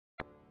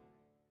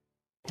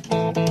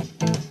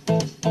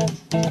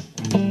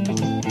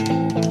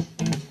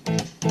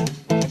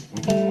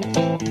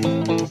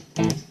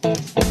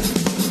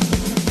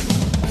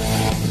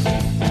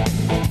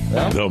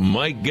 The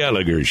Mike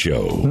Gallagher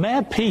Show.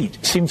 Mayor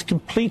Pete seems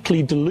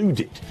completely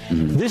deluded.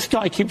 This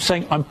guy keeps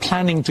saying, I'm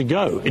planning to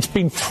go. It's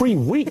been 3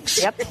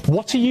 weeks.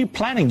 What are you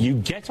planning? You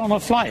get on a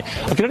flight.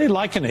 I can only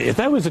liken it. If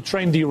there was a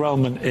train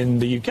derailment in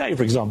the UK,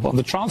 for example, and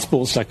the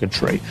Transport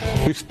Secretary,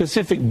 whose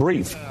specific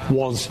brief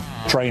was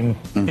train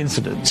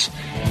incidents,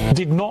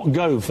 did not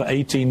go for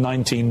 18,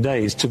 19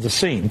 days to the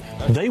scene,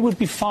 they would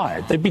be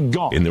fired. They'd be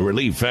gone. In the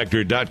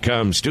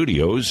ReliefFactor.com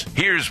studios,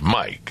 here's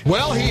Mike.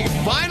 Well, he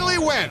finally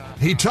went.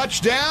 He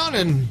touched down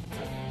and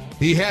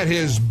he had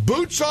his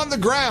boots on the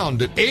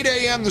ground at 8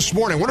 a.m. this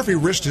morning. I wonder if he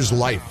risked his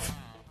life.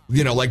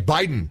 You know, like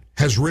Biden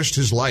has risked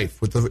his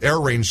life with the air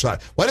raid siren.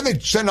 Why didn't they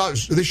send out?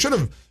 They should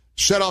have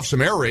set off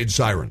some air raid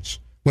sirens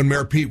when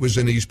Mayor Pete was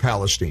in East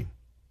Palestine.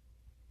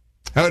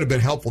 That would have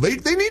been helpful. They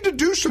need to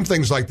do some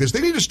things like this.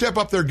 They need to step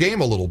up their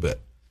game a little bit.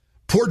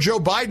 Poor Joe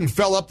Biden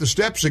fell up the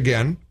steps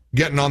again,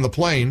 getting on the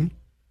plane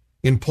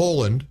in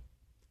Poland.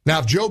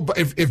 Now,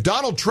 if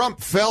Donald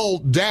Trump fell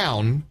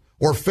down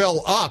or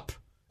fell up,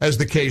 as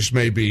the case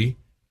may be,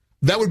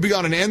 that would be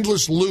on an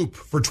endless loop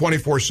for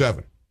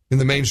 24/7 in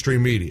the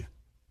mainstream media.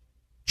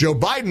 Joe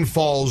Biden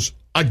falls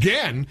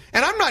again,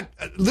 and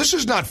this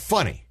is not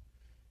funny.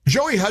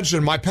 Joey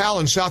Hudson, my pal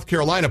in South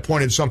Carolina,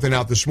 pointed something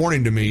out this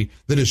morning to me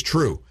that is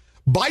true.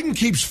 Biden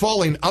keeps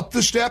falling up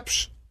the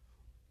steps.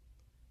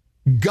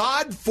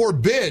 God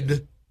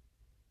forbid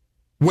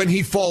when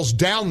he falls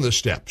down the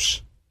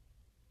steps.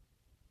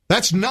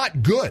 That's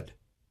not good.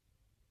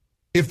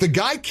 If the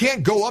guy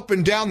can't go up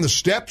and down the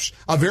steps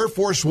of Air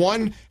Force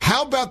One,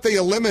 how about they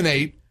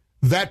eliminate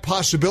that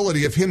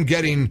possibility of him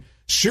getting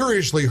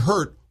seriously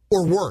hurt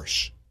or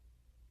worse?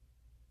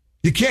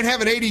 You can't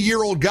have an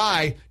 80-year-old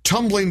guy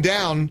tumbling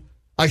down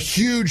a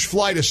huge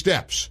flight of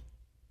steps.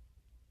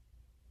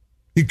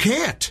 You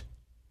can't.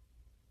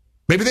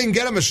 Maybe they can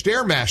get him a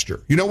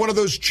Stairmaster. You know, one of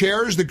those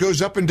chairs that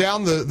goes up and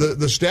down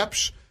the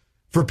steps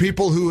for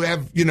people who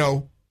have,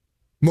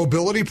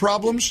 mobility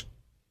problems?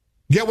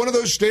 Get one of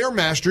those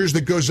Stairmasters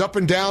that goes up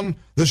and down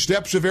the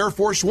steps of Air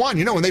Force One.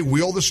 You know, when they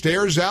wheel the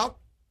stairs out,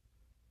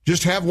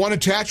 just have one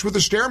attached with a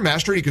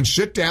Stairmaster. He can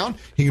sit down,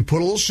 he can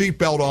put a little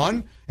seatbelt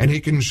on, and he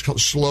can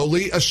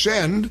slowly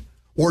ascend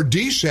or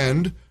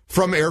descend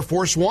from Air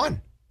Force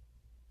One.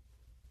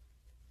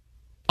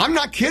 I'm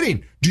not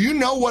kidding. Do you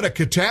know what a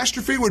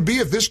catastrophe would be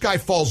if this guy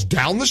falls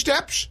down the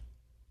steps?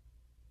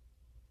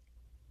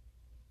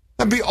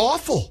 That'd be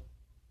awful.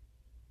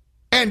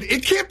 And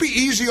it can't be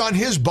easy on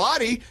his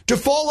body to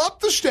fall up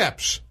the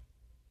steps.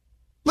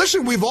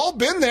 Listen, we've all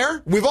been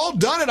there. We've all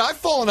done it. I've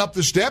fallen up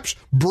the steps,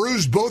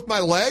 bruised both my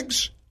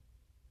legs.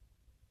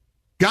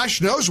 Gosh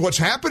knows what's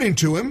happening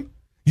to him.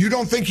 You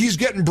don't think he's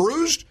getting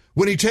bruised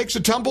when he takes a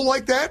tumble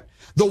like that?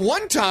 The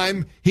one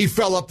time he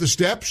fell up the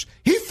steps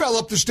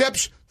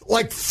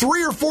like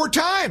 3 or 4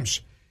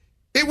 times.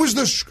 It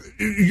was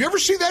you ever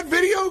see that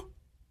video?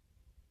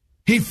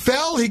 He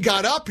fell, he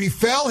got up, he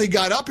fell, he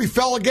got up, he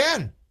fell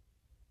again.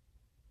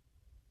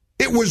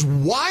 It was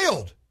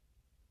wild.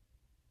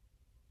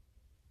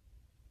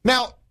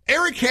 Now,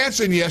 Eric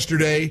Hansen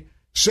yesterday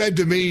said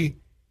to me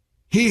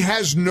He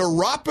has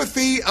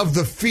neuropathy of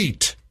the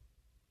feet.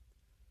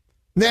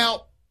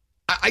 Now,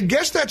 I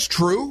guess that's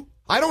true.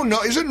 I don't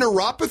know. Isn't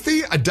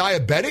neuropathy a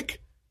diabetic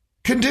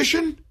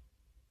condition?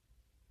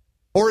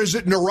 Or is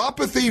it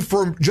neuropathy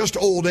from just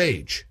old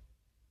age?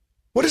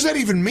 What does that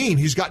even mean?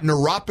 He's got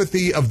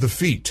neuropathy of the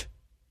feet.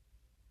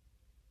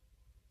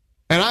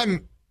 And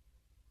I'm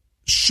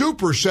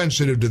super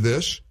sensitive to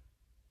this.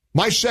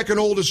 My second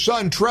oldest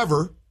son,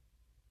 Trevor,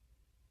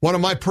 one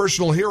of my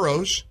personal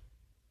heroes,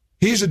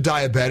 he's a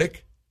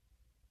diabetic.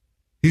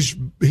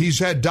 He's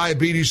had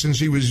diabetes since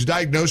he was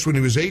diagnosed when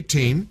he was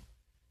 18.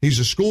 He's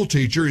a school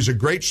teacher. He's a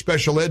great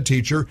special ed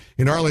teacher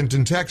in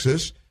Arlington,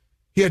 Texas.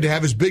 He had to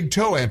have his big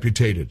toe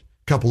amputated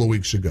a couple of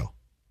weeks ago.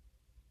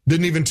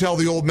 Didn't even tell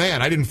the old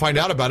man. I didn't find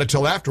out about it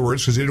till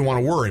afterwards because he didn't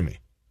want to worry me.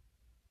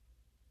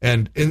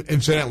 And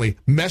incidentally,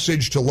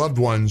 message to loved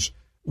ones,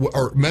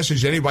 or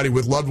message to anybody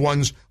with loved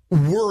ones,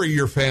 worry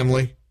your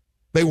family.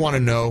 They want to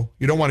know.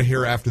 You don't want to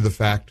hear after the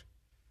fact.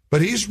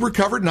 But he's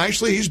recovered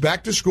nicely. He's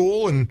back to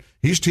school, and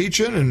he's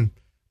teaching, and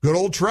good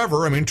old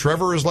Trevor. I mean,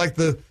 Trevor is like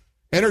the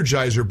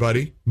Energizer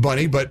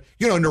bunny. But,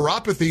 you know,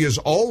 neuropathy is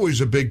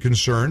always a big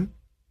concern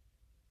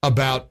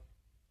about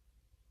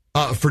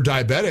for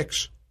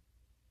diabetics.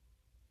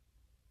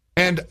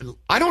 And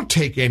I don't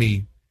take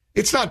any...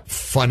 It's not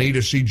funny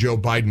to see Joe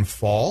Biden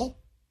fall.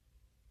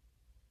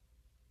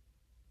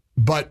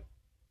 But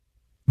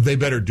they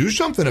better do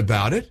something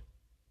about it.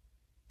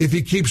 If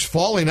he keeps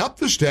falling up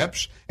the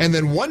steps, and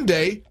then one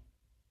day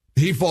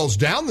he falls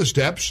down the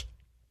steps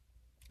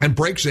and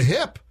breaks a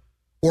hip,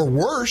 or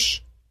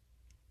worse,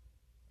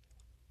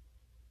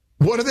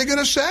 what are they going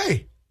to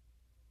say?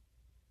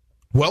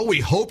 Well, we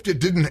hoped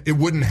it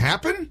wouldn't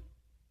happen.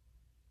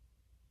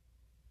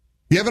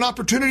 You have an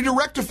opportunity to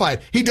rectify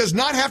it. He does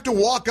not have to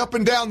walk up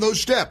and down those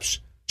steps.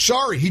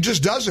 Sorry, he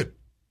just doesn't.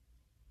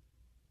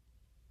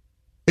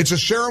 It's a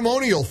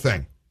ceremonial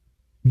thing.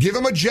 Give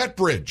him a jet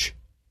bridge.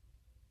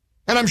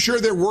 And I'm sure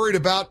they're worried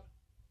about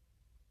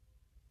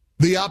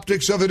the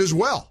optics of it as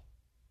well.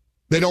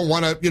 They don't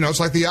want to, it's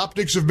like the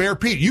optics of Mayor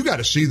Pete. You got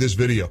to see this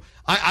video.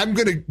 I'm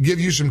going to give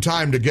you some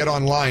time to get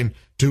online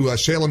to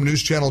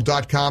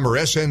SalemNewsChannel.com or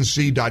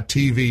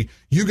SNC.TV.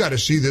 You got to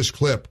see this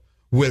clip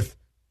with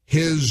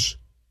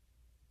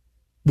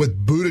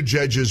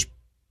Buttigieg's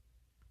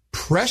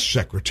press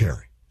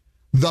secretary.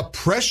 The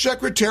press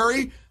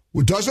secretary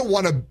doesn't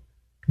want to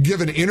give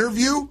an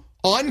interview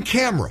on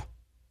camera.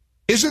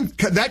 Isn't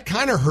that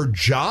kind of her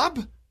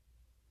job?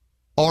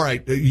 All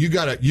right, you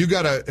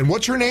gotta, and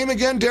what's her name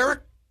again,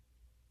 Derek?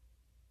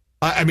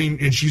 I mean,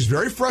 and she's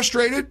very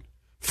frustrated.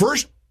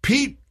 First,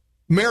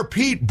 Mayor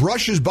Pete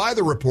brushes by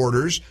the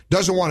reporters,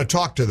 doesn't want to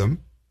talk to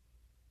them.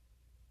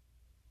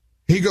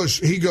 He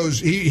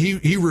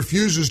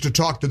refuses to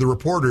talk to the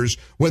reporters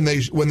when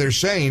they're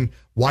saying,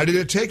 why did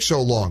it take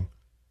so long?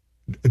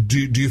 Do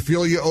you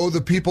feel you owe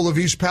the people of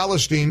East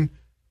Palestine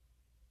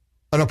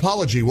an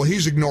apology? Well,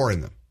 he's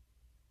ignoring them.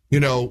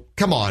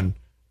 Come on.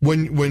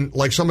 When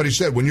like somebody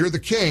said, when you're the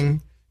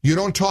king, you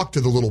don't talk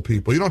to the little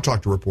people. You don't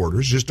talk to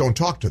reporters. Just don't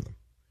talk to them.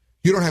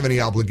 You don't have any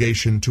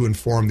obligation to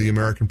inform the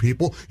American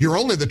people. You're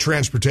only the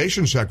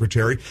transportation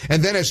secretary.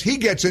 And then as he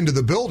gets into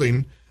the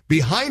building,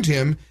 behind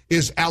him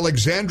is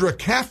Alexandra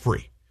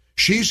Caffrey.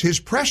 She's his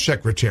press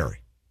secretary.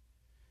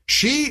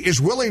 She is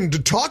willing to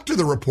talk to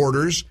the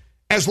reporters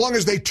as long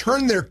as they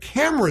turn their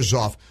cameras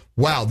off.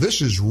 Wow,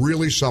 this is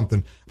really something.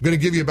 I'm going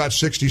to give you about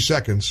 60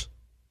 seconds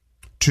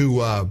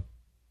to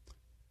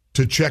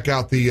check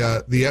out the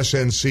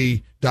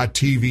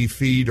SNC.TV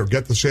feed or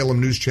get the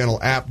Salem News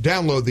Channel app.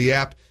 Download the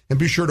app and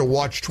be sure to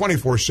watch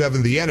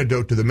 24/7, the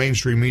antidote to the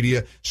mainstream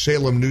media,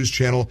 Salem News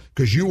Channel,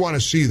 because you want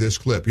to see this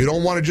clip. You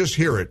don't want to just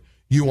hear it.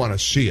 You want to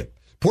see it.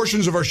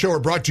 Portions of our show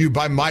are brought to you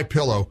by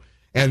MyPillow.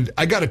 And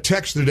I got a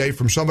text today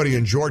from somebody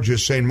in Georgia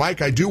saying,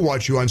 Mike, I do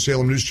watch you on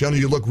Salem News Channel.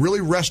 You look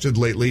really rested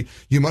lately.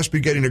 You must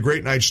be getting a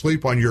great night's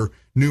sleep on your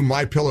new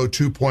MyPillow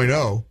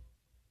 2.0.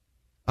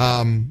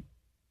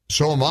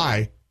 So am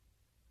I.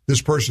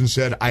 This person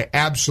said, I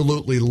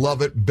absolutely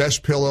love it.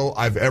 Best pillow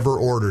I've ever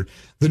ordered.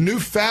 The new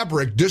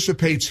fabric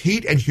dissipates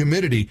heat and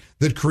humidity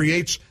that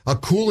creates a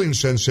cooling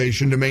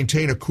sensation to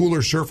maintain a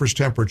cooler surface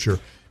temperature.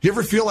 Do you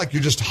ever feel like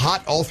you're just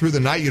hot all through the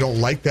night? You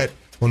don't like that?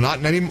 Well,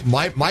 not any.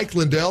 Mike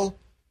Lindell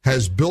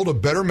has built a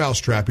better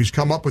mousetrap. He's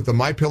come up with the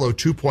MyPillow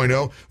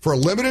 2.0. For a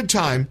limited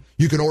time,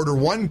 you can order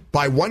one,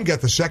 buy one,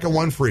 get the second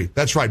one free.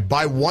 That's right.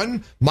 Buy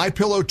one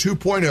MyPillow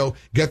 2.0,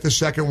 get the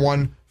second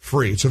one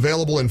free. It's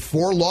available in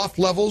 4 loft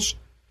levels,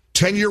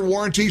 10-year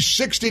warranty,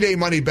 60-day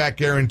money-back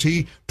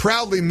guarantee,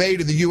 proudly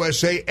made in the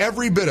USA,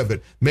 every bit of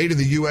it made in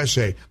the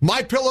USA.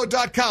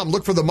 MyPillow.com.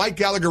 Look for the Mike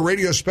Gallagher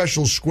Radio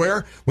Special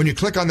Square. When you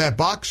click on that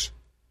box,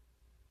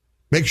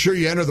 make sure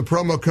you enter the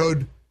promo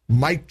code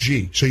Mike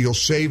G, so you'll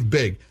save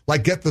big.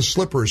 Like get the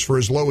slippers for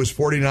as low as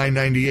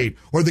 $49.98,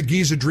 or the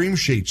Giza Dream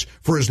Sheets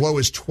for as low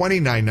as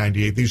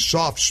 $29.98. These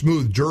soft,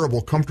 smooth,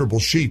 durable, comfortable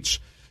sheets.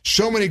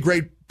 So many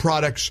great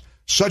products,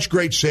 such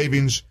great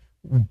savings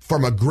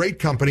from a great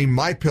company,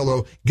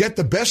 MyPillow. Get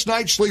the best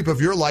night's sleep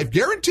of your life,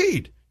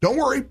 guaranteed. Don't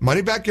worry.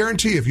 Money back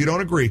guarantee if you don't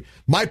agree.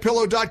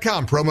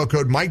 MyPillow.com, promo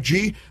code Mike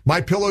G.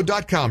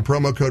 MyPillow.com,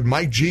 promo code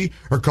Mike G.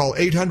 Or call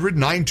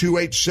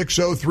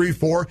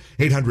 800-928-6034.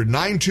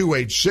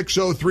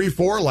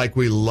 800-928-6034, like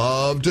we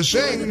love to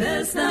sing. For the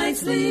best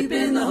night's sleep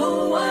in the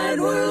whole wide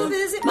world,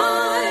 visit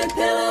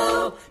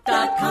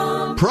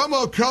MyPillow.com.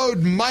 Promo code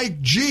Mike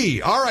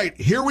G. All right,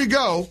 here we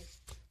go.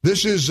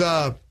 This is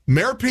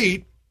Mayor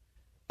Pete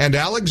and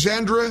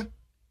Alexandra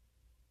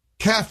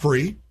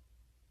Caffrey.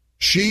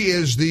 She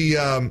is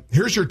the,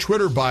 here's her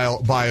Twitter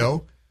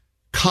bio,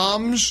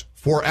 comms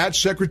for at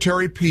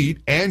Secretary Pete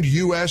and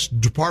U.S.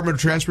 Department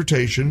of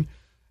Transportation,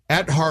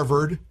 at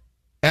Harvard,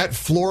 at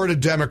Florida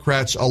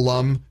Democrats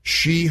alum,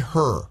 she,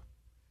 her.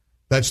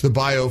 That's the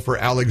bio for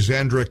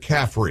Alexandra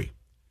Caffrey.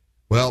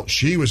 Well,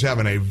 she was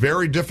having a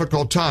very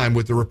difficult time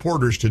with the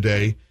reporters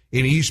today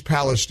in East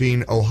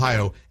Palestine,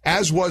 Ohio,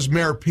 as was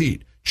Mayor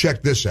Pete.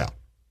 Check this out.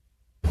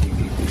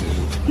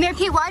 Mayor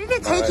Pete, why did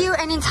it take you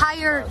an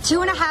entire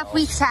 2.5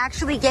 weeks to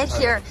actually get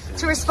here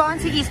to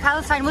respond to East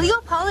Palestine? Will you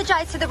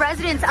apologize to the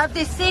residents of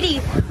this city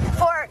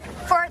for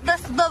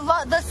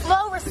the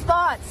slow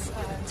response,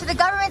 to the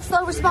government's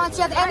slow response?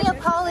 Do you have any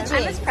apology?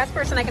 I'm a press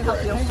person. I can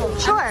help you.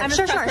 Sure.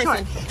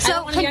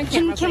 So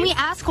can we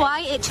ask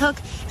why it took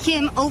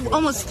him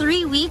almost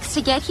 3 weeks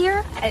to get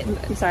here?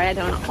 I'm sorry, I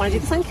don't want to do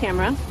this on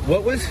camera.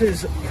 What was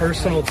his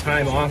personal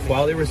time off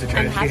while there was a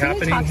tragedy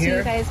happening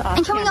here?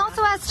 And can we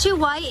also ask too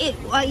why it,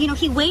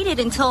 he waited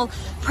until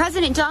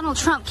President Donald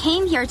Trump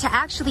came here to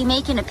actually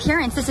make an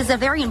appearance? This is a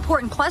very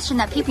important question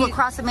that people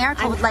across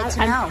America would like to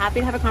know. I'm happy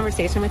to have a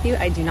conversation with you.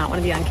 I do not want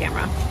to be on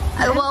camera.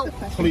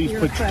 Please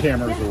put your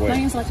cameras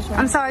away.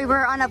 I'm sorry,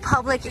 we're on a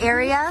public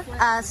area,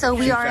 so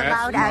we are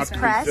allowed as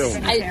press.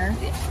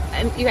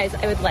 You guys,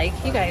 I would like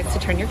you guys to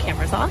turn your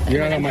cameras off.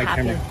 You're not on my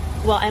camera.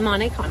 Well, I'm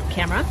on a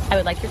camera. I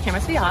would like your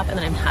cameras to be off, and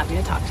then I'm happy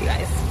to talk to you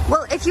guys.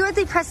 Well, if you're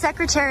the press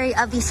secretary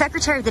of the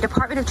Secretary of the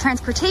Department of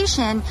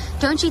Transportation,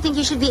 don't you think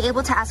you should be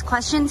able to ask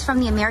questions from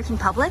the American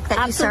public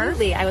that you serve?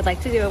 Absolutely. I would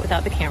like to do it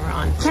without the camera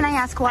on. Can I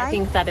ask why? I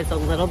think that is a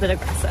little bit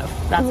aggressive.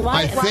 That's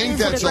why. I think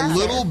that's a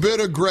little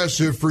bit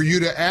aggressive for you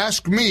to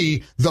ask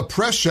me, the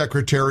press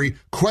secretary,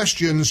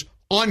 questions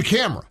on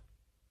camera.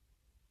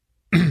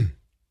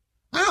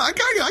 I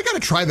got to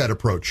try that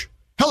approach.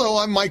 Hello,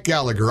 I'm Mike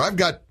Gallagher. I've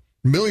got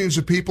millions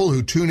of people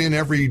who tune in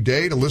every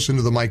day to listen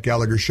to the Mike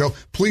Gallagher Show.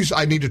 Please,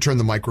 I need to turn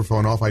the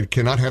microphone off. I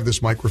cannot have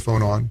this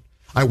microphone on.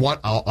 I'm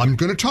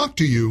going to talk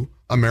to you,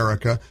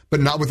 America, but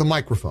not with a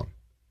microphone.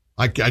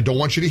 I don't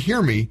want you to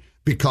hear me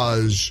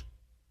because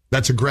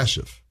that's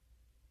aggressive.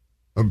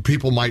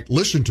 People might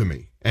listen to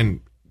me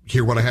and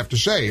hear what I have to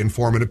say and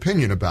form an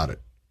opinion about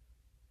it.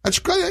 That's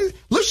good.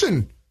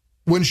 Listen,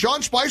 when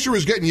Sean Spicer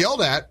was getting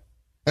yelled at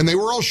and they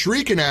were all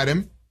shrieking at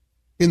him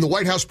in the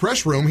White House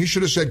press room, he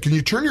should have said, "Can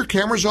you turn your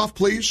cameras off,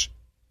 please?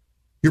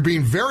 You're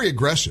being very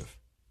aggressive."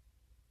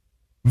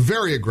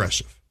 Very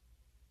aggressive.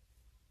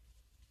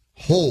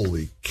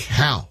 Holy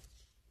cow.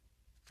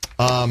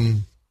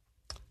 This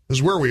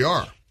is where we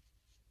are.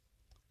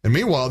 And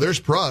meanwhile, there's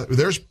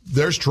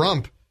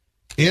Trump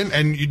in,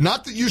 and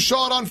not that you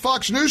saw it on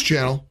Fox News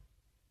Channel,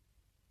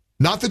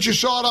 not that you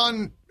saw it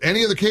on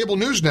any of the cable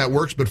news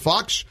networks, but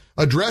Fox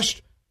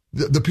addressed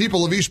the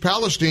people of East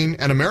Palestine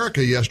and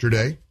America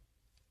yesterday.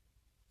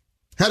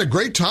 Had a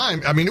great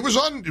time. I mean, it was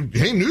on,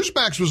 hey,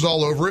 Newsmax was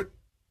all over it.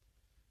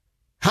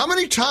 How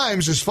many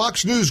times is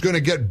Fox News going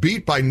to get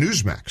beat by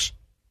Newsmax?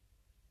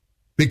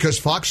 Because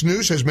Fox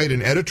News has made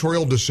an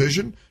editorial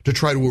decision to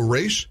try to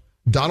erase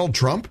Donald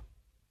Trump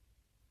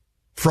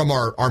from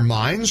our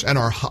minds and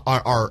our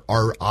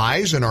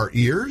eyes and our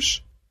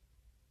ears?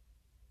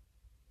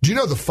 Do you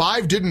know the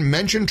Five didn't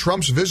mention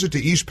Trump's visit to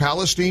East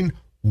Palestine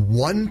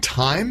one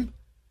time?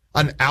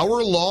 An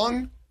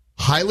hour-long,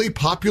 highly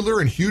popular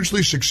and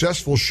hugely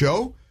successful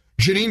show?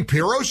 Jeanine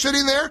Pirro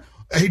sitting there?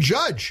 Hey,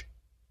 Judge,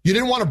 you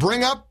didn't want to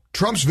bring up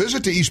Trump's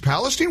visit to East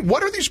Palestine?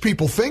 What are these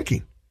people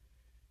thinking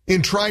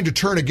in trying to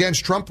turn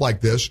against Trump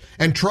like this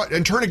and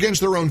turn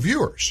against their own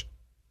viewers?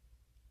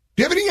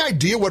 Do you have any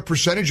idea what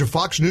percentage of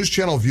Fox News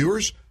Channel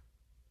viewers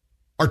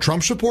are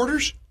Trump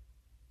supporters?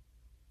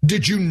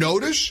 Did you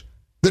notice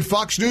that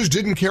Fox News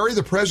didn't carry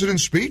the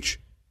president's speech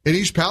in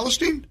East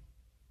Palestine?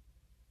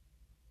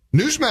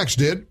 Newsmax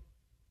did.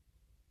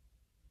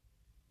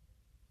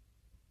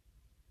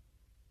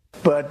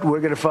 But we're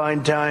going to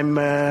find time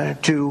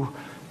to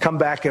come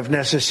back if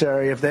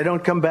necessary. If they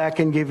don't come back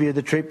and give you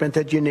the treatment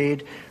that you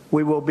need,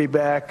 we will be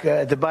back.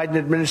 The Biden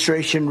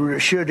administration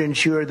should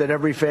ensure that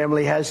every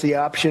family has the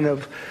option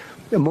of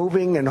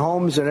moving and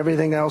homes and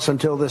everything else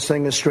until this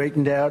thing is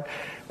straightened out.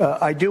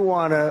 I do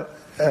want to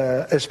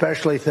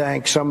especially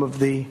thank some of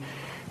the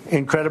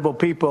incredible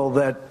people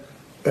that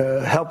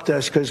helped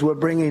us, because we're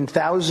bringing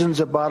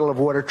thousands of bottles of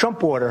water,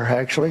 Trump water,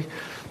 actually,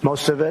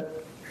 most of it.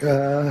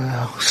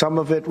 Some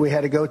of it we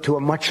had to go to a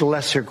much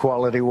lesser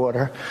quality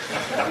water.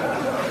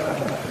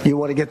 You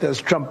want to get those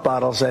Trump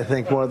bottles, I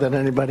think, more than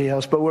anybody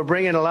else. But we're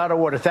bringing a lot of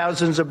water,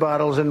 thousands of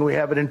bottles, and we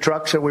have it in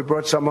trucks, and we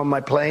brought some on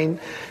my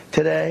plane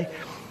today.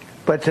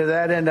 But to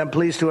that end, I'm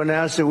pleased to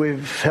announce that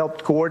we've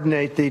helped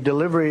coordinate the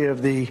delivery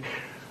of the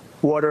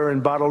water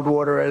and bottled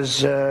water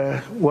as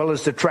well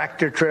as the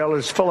tractor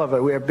trailers full of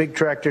it. We have big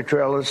tractor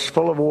trailers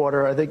full of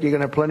water. I think you're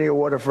going to have plenty of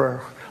water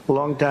for a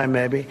long time,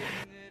 maybe.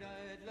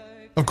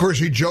 Of course,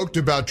 he joked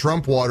about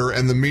Trump water,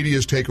 and the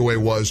media's takeaway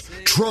was,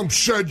 Trump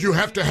said you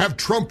have to have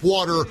Trump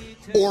water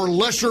or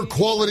lesser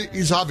quality.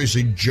 He's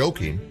obviously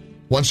joking.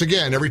 Once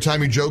again, every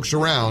time he jokes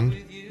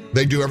around,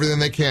 they do everything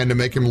they can to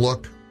make him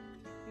look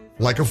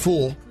like a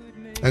fool.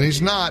 And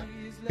he's not.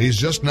 He's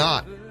just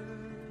not.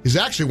 He's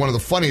actually one of the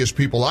funniest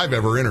people I've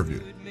ever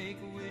interviewed.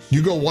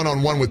 You go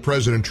one-on-one with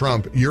President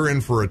Trump, you're in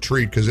for a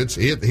treat because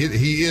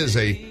he is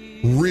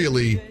a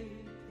really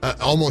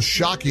almost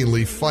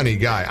shockingly funny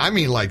guy. I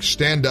mean, like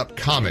stand-up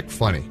comic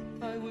funny.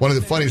 One of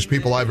the funniest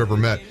people I've ever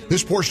met.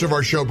 This portion of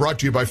our show brought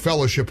to you by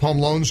Fellowship Home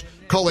Loans.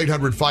 Call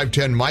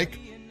 800-510-MIKE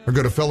or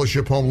go to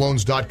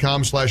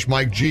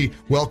fellowshiphomeloans.com/Mike G.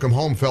 Welcome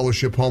home,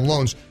 Fellowship Home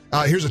Loans.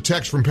 Here's a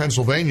text from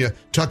Pennsylvania.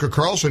 Tucker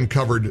Carlson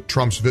covered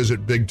Trump's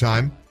visit big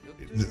time.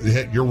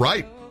 You're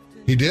right.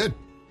 He did.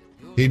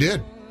 He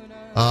did.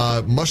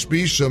 Must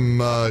be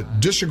some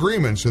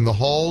disagreements in the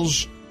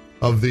halls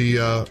of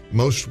the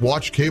most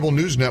watched cable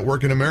news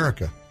network in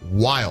America.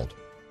 Wild.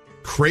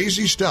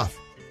 Crazy stuff.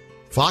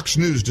 Fox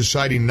News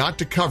deciding not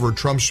to cover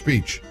Trump's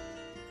speech.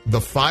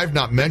 The Five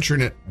not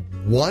mentioning it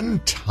one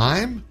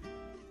time?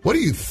 What do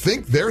you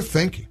think they're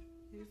thinking?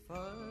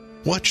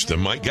 Watch The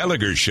Mike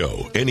Gallagher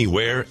Show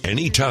anywhere,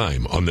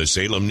 anytime on the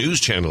Salem News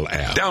Channel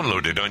app.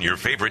 Download it on your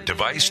favorite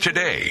device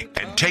today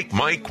and take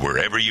Mike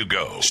wherever you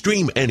go.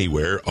 Stream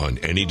anywhere on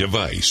any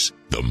device.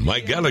 The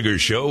Mike Gallagher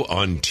Show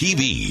on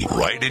TV,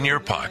 right in your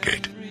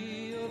pocket.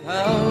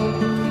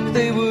 How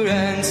they were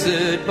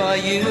answered by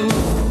you.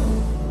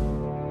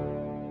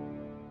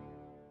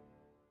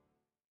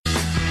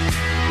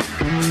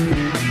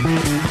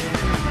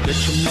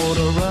 Get your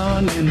motor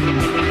running.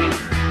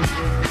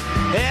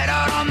 Head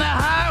out on the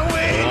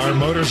highway. Our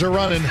motors are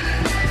running.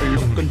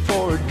 Looking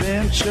for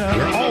adventure.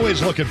 We're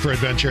always looking for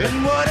adventure.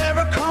 And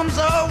whatever comes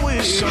our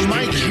way. So,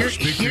 Mike,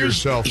 here's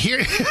yourself.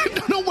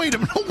 No, wait a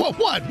minute.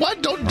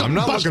 What? Don't I'm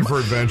not looking for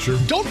adventure.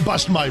 Don't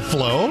bust my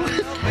flow.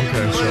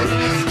 Okay,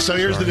 sorry. So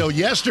here's the deal.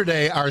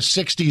 Yesterday, our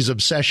 60s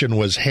obsession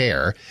was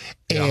hair.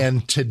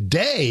 And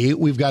today,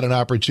 we've got an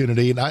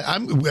opportunity, and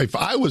if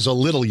I was a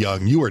little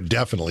young, you were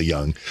definitely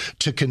young,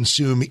 to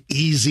consume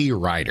Easy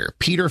Rider.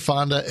 Peter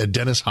Fonda and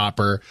Dennis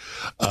Hopper,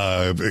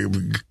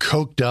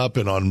 coked up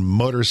and on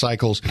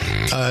motorcycles.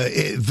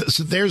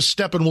 There's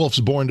Steppenwolf's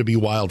Born to be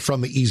Wild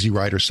from the Easy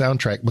Rider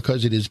soundtrack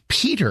because it is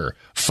Peter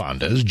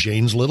Fonda's,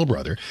 Jane's little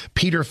brother,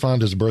 Peter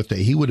Fonda's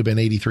birthday. He would have been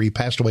 83,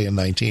 passed away in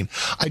 19.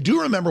 I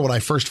do remember when I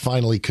first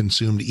finally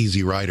consumed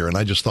Easy Rider, and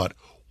I just thought,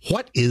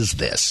 what is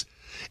this?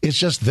 It's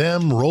just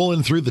them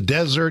rolling through the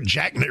desert.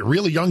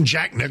 Really young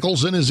Jack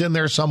Nicholson is in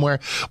there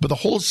somewhere. But the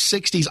whole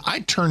 60s,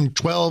 I turned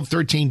 12,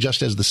 13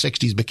 just as the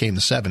 60s became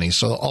the 70s.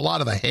 So a lot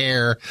of the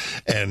hair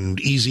and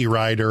Easy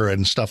Rider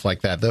and stuff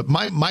like that.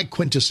 My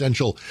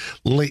quintessential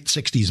late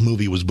 60s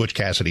movie was Butch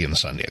Cassidy and the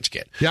Sundance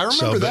Kid. Yeah, I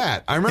remember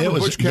that. I remember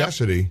Butch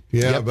Cassidy.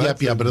 Yep. But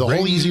the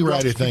whole Easy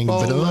Rider thing.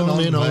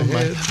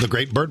 The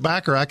great Burt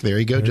Bacharach. There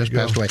you go. Just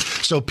passed away.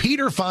 So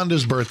Peter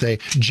Fonda's birthday.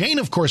 Jane,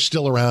 of course,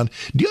 still around.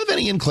 Do you have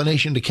any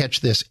inclination to catch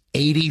this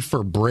 80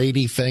 for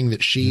Brady thing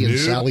that she and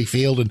Sally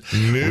Field and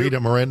Rita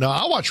Moreno?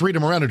 I'll watch Rita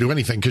Moreno do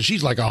anything because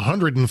she's like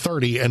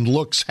 130 and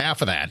looks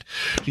half of that.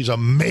 She's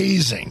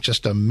amazing,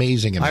 just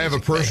amazing. I have a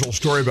personal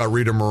story about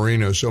Rita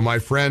Moreno. So my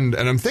friend,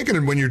 and I'm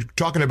thinking when you're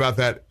talking about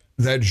that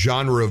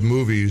genre of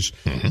movies,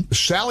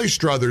 Sally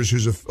Struthers,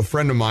 who's a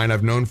friend of mine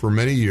I've known for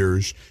many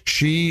years,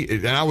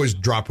 and I always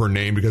drop her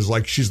name because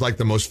she's like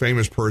the most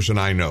famous person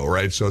I know,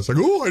 right? So it's like,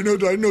 oh,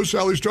 I know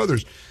Sally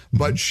Struthers.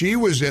 But she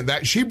was in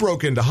that, she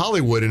broke into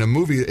Hollywood in a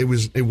movie.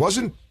 It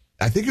wasn't,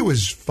 I think it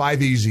was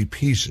Five Easy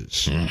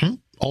Pieces.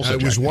 Also,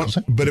 it was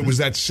but it was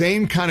that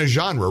same kind of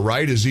genre,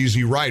 right? As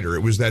Easy Rider.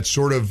 It was that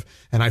sort of,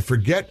 and I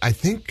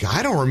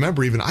don't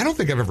remember even. I don't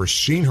think I've ever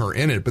seen her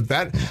in it, but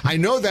I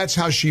know that's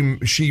how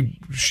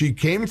she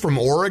came from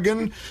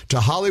Oregon to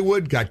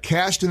Hollywood, got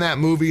cast in that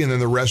movie, and then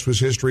the rest was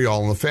history.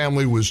 All in the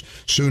Family was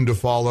soon to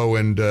follow,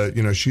 and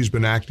she's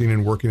been acting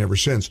and working ever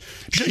since.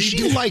 Does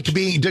she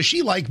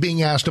like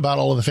being asked about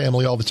All in the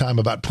Family all the time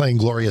about playing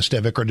Gloria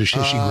Stevic, or does she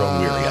grow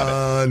weary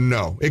of it?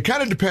 No, it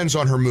kind of depends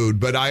on her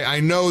mood, but I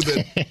know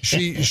that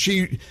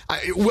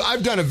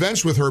I've done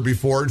events with her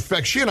before. In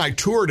fact, she and I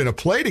toured in a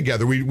play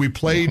together. We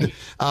played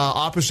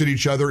opposite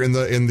each other in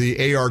the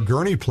A.R.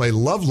 Gurney play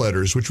Love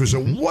Letters, which was a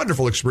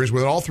wonderful experience. We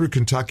went all through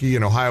Kentucky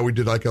and Ohio. We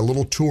did like a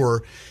little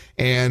tour,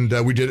 and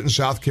we did it in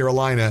South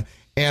Carolina.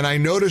 And I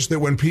noticed that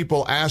when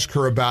people ask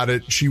her about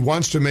it, she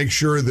wants to make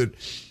sure that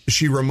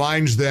she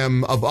reminds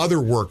them of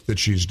other work that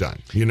she's done.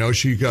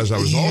 She goes, I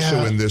was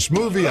also in this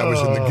movie. I was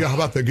in how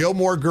about the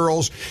Gilmore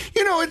Girls?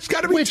 It's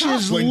got to be Which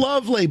is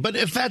lovely. But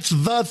if that's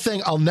the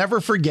thing, I'll never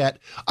forget.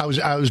 I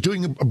was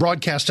doing a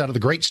broadcast out of the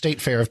Great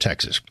State Fair of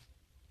Texas.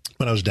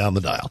 When I was down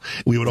the dial,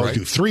 we would always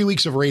do 3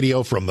 weeks of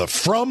radio from the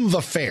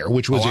fair,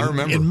 which was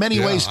in many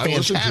ways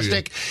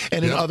fantastic,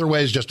 and in other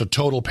ways just a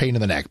total pain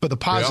in the neck. But the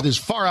positives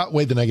far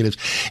outweighed the negatives.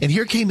 And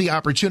here came the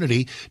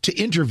opportunity to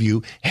interview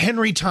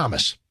Henry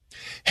Thomas.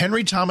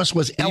 Henry Thomas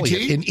was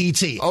Elliot in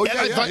E.T. Oh, and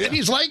yeah, I thought, yeah. and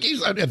he's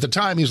at the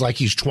time,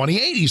 he's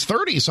 28, he's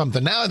 30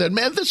 something now. And then,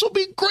 man, this will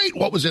be great.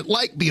 What was it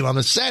like being on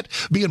a set,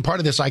 being part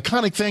of this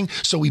iconic thing?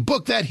 So we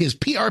booked that. His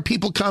PR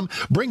people come,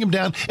 bring him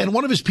down. And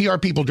one of his PR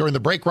people during the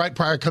break right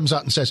prior comes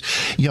out and says,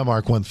 yeah,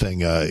 Mark, one thing,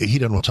 he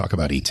doesn't want to talk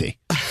about E.T.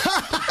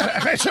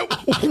 I said,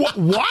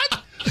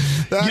 what?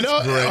 That's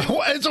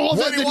great. So,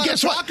 what do you want to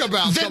talk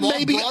about? Then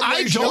maybe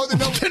I don't.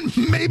 Then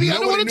maybe I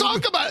don't want to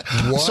talk about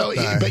it. So,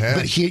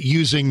 but he,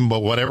 using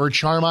whatever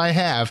charm I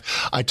have,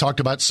 I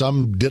talked about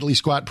some diddly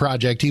squat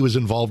project he was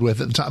involved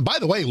with at the time. By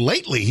the way,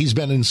 lately he's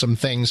been in some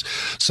things,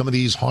 some of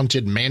these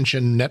haunted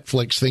mansion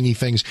Netflix thingy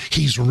things.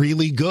 He's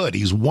really good.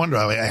 He's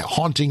wonderful.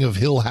 Haunting of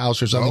Hill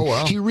House or something. Oh,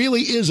 wow. He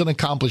really is an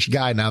accomplished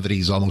guy now that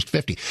he's almost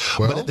 50.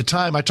 Well, but at the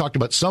time, I talked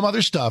about some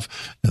other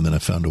stuff, and then I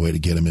found a way to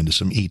get him into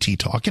some ET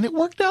talk, and it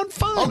worked out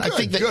fine. Oh, I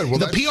think that good. Well,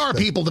 the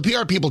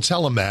PR people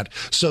tell him that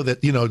so that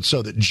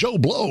Joe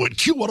Blow at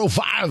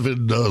Q105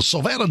 in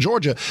Savannah,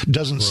 Georgia,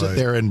 doesn't sit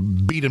there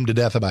and beat him to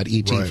death about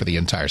ET for the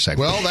entire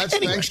segment. Well, that's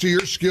thanks to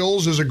your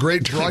skills as a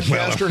great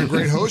broadcaster and a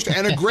great host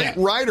and a great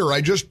writer. I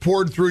just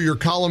poured through your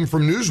column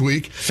from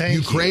Newsweek.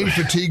 Ukraine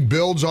fatigue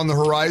builds on the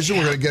horizon.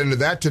 We're going to get into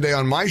that today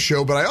on my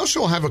show, but I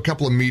also have a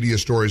couple of media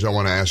stories I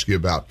want to ask you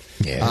about.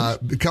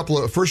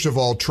 First of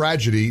all,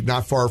 tragedy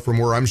not far from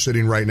where I'm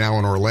sitting right now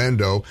in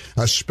Orlando.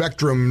 A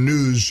Spectrum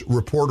News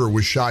reporter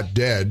was shot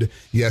dead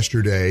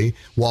yesterday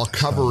while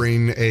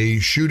covering a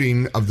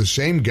shooting of the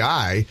same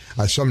guy,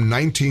 some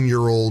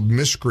 19-year-old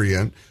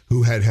miscreant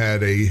who's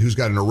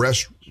got an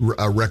arrest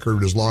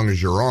record as long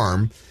as your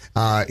arm.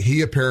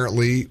 He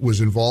apparently was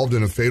involved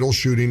in a fatal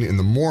shooting in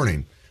the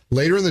morning.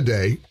 Later in the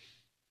day,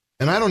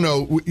 and I don't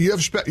know, you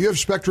have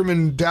Spectrum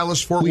in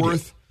Dallas-Fort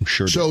Worth?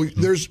 Sure. So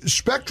there's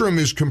Spectrum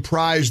is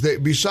comprised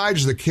that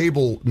besides the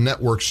cable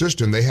network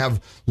system, they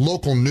have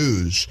local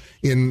news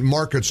in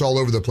markets all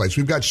over the place.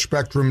 We've got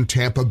Spectrum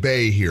Tampa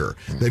Bay here.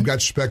 Mm-hmm. They've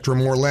got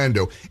Spectrum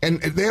Orlando, and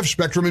they have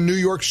Spectrum in New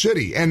York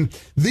City. And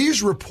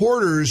these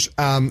reporters,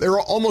 they're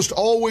almost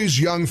always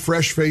young,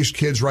 fresh-faced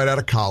kids right out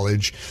of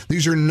college.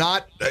 These are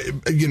not,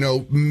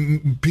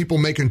 people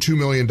making $2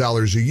 million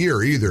a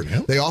year either.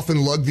 Yep. They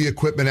often lug the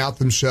equipment out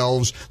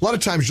themselves. A lot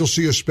of times you'll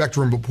see a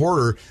Spectrum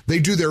reporter, they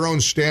do their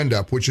own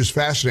stand-up, which is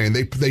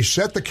fascinating. They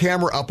set the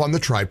camera up on the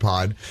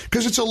tripod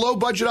because it's a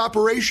low-budget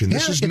operation.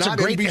 This is not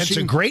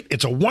NBC.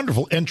 It's a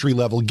wonderful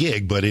entry-level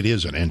gig, but it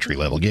is an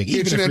entry-level gig.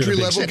 It's an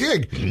entry-level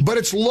gig, but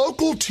it's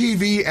local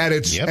TV at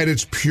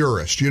its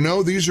purest.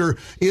 These are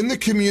in the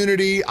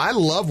community. I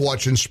love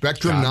watching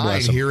Spectrum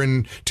 9 here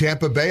in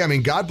Tampa Bay. I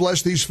mean, God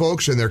bless these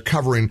folks, and they're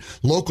covering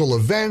local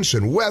events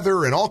and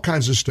weather and all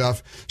kinds of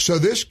stuff. So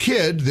this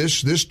kid,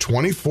 this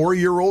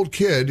 24-year-old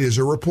kid is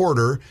a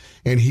reporter,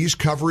 and he's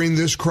covering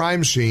this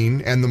crime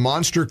scene, and the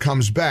monster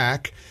comes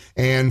back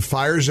and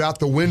fires out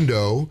the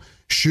window,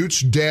 shoots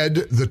dead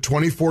the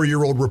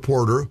 24-year-old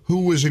reporter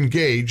who was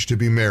engaged to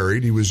be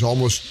married. I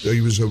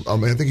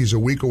think he's a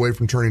week away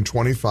from turning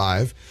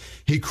 25.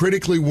 He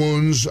critically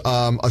wounds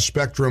a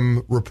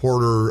Spectrum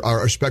reporter,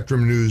 or a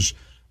Spectrum News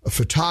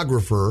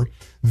photographer.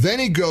 Then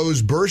he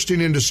goes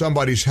bursting into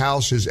somebody's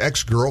house, his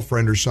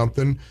ex-girlfriend or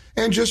something,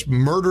 and just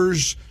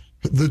murders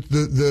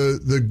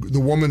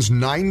the woman's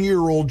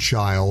 9-year-old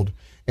child,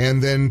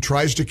 and then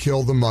tries to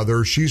kill the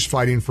mother. She's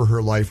fighting for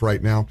her life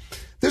right now.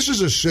 This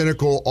is a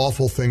cynical,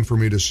 awful thing for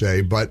me to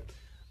say, but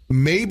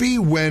maybe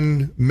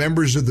when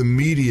members of the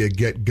media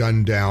get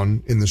gunned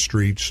down in the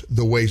streets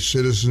the way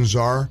citizens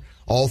are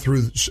all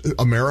through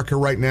America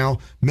right now,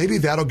 maybe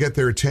that'll get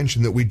their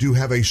attention that we do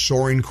have a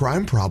soaring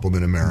crime problem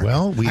in America.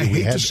 Well, I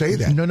hate to say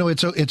that. No,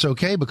 it's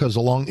okay, because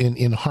along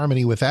in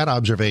harmony with that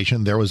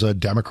observation, there was a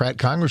Democrat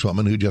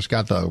congresswoman who just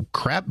got the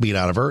crap beat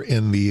out of her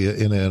in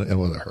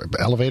an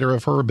elevator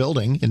of her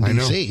building in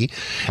D.C.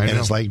 And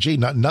it's like, gee,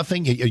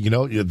 nothing.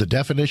 The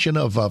definition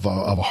of a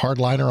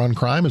hardliner on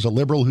crime is a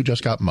liberal who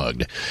just got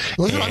mugged.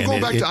 Listen, I'm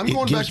going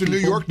back to New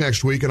York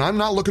next week, and I'm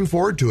not looking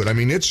forward to it. I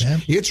mean,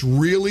 it's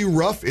really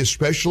rough,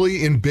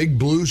 especially in big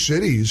blue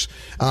cities.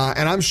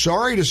 And I'm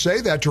sorry to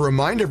say that, to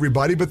remind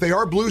everybody, but they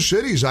are blue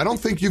cities. I don't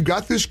think you've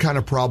got this kind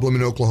of problem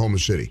in Oklahoma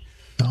City.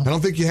 No. I don't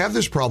think you have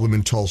this problem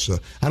in Tulsa.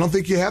 I don't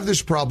think you have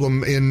this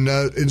problem in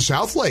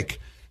Southlake,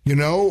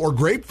 or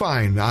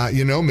Grapevine,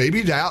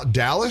 maybe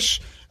Dallas.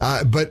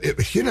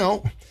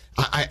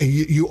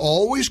 You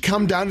always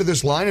come down to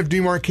this line of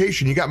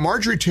demarcation. You got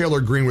Marjorie Taylor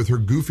Greene with her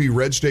goofy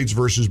red states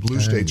versus blue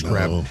states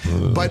crap.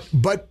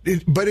 But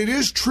it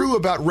is true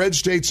about red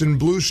states and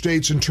blue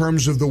states in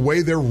terms of the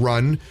way they're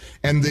run.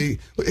 And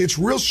it's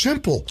real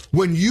simple.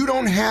 When you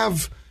don't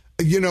have,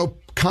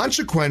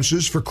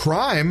 consequences for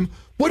crime,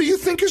 What do you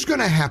think is going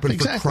to happen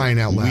for crying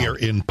out loud? We are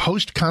in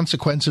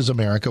post-consequences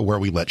America where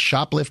we let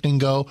shoplifting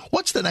go.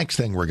 What's the next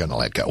thing we're going to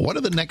let go? What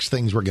are the next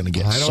things we're going to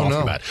get soft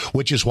about?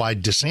 Which is why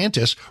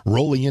DeSantis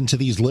rolling into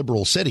these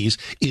liberal cities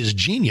is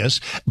genius.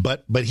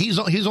 But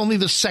he's only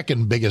the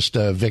second biggest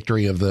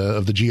victory of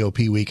the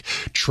GOP week.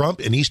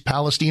 Trump in East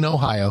Palestine,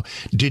 Ohio.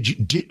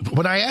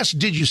 When I asked,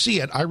 did you see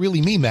it? I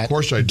really mean that. Of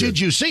course I did. Did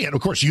you see it?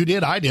 Of course you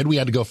did. I did. We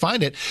had to go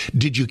find it.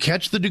 Did you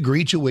catch the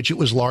degree to which it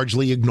was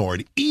largely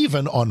ignored?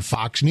 Even on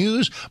Fox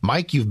News.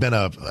 Mike, you've been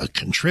a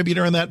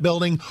contributor in that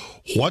building.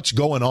 What's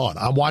going on?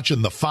 I'm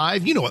watching The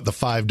Five. You know what The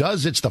Five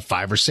does. It's the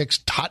 5 or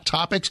 6 hot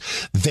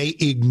topics. They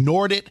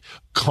ignored it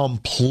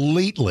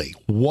completely.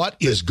 What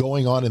is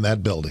going on in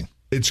that building?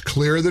 It's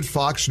clear that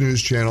Fox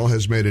News Channel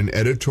has made an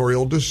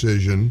editorial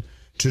decision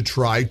to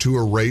try to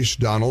erase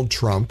Donald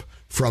Trump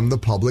from the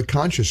public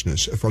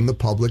consciousness, from the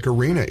public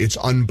arena. It's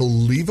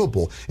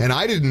unbelievable. And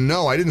I didn't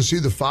know. I didn't see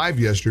The Five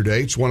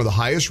yesterday. It's one of the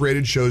highest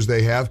rated shows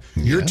they have.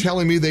 Yeah. You're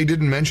telling me they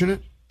didn't mention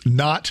it?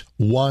 Not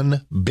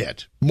one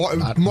bit. Mark,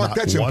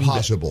 that's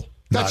impossible.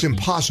 That's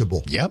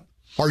impossible. Yep.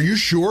 Are you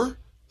sure?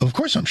 Of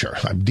course I'm sure.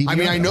 I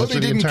know they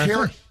didn't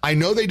carry. I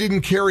know they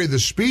didn't carry the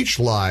speech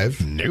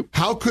live. Nope.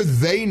 How could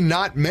they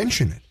not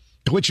mention it?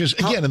 Which is,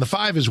 again, in The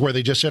Five is where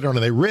they just sit down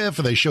and they riff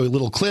and they show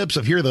little clips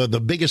of here are the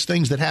biggest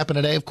things that happen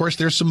today. Of course,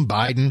 there's some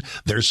Biden,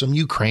 there's some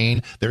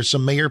Ukraine, there's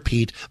some Mayor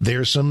Pete,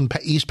 there's some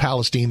East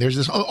Palestine, there's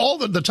this. All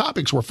the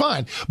topics were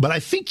fine. But I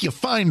think you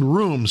find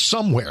room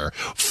somewhere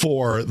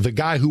for the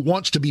guy who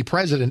wants to be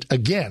president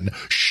again,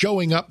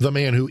 showing up the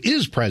man who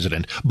is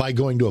president by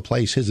going to a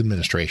place his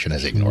administration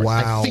has ignored.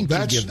 Wow. I think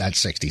you give that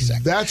 60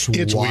 seconds. That's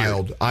it's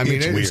wild. Weird. I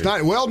mean, it's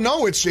not. Well,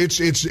 no, it's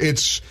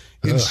insidious.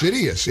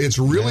 It's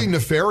really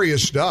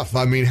nefarious stuff.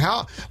 I mean,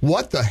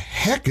 what the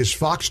heck is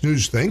Fox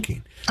News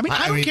thinking? I mean,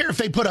 I don't care if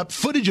they put up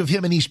footage of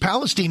him in East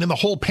Palestine and the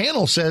whole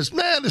panel says,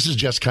 this is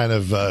just kind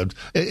of,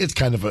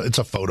 it's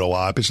a photo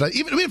op. It's not,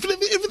 even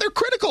if they're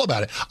critical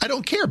about it, I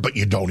don't care, but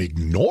you don't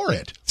ignore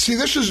it. See,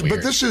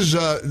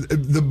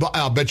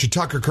 I'll bet you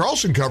Tucker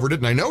Carlson covered it,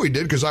 and I know he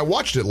did because I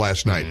watched it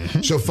last night.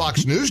 Mm-hmm. So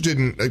Fox News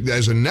didn't,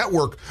 as a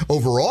network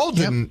overall,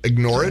 didn't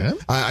ignore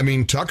it. I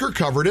mean, Tucker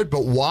covered it,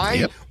 but why?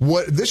 Yep.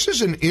 This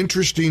is an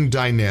interesting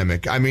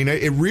dynamic. I mean,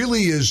 it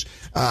really is,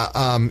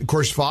 of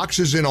course, Fox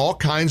is in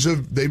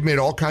they've made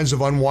all kinds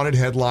of unwanted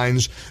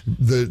headlines.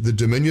 The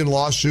Dominion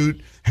lawsuit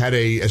had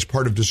as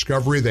part of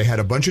discovery, they had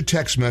a bunch of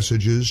text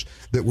messages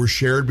that were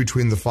shared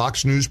between the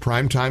Fox News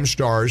primetime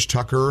stars,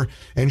 Tucker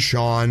and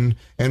Sean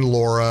and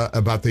Laura,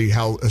 about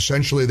how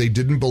essentially they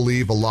didn't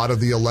believe a lot of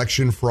the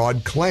election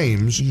fraud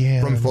claims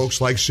from folks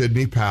like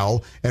Sidney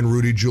Powell and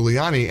Rudy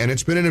Giuliani. And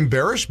it's been an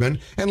embarrassment.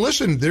 And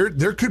listen,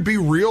 there could be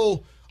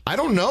real... I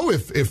don't know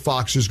if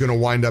Fox is going to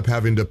wind up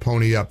having to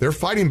pony up. They're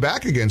fighting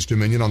back against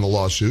Dominion on the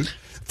lawsuit.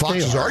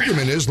 Fox's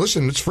argument is,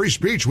 listen, it's free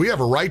speech. We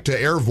have a right to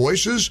air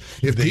voices.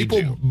 If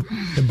people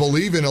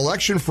believe in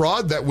election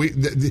fraud,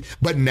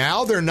 but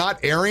now they're not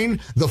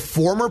airing the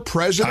former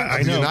president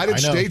of the United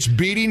States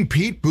beating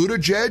Pete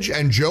Buttigieg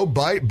and Joe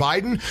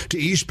Biden to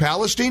East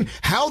Palestine.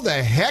 How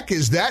the heck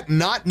is that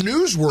not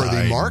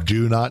newsworthy, Mark? I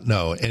do not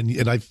know.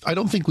 And I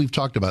don't think we've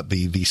talked about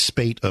the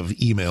spate of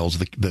emails,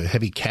 the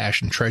heavy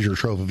cache and treasure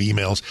trove of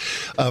emails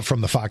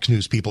from the Fox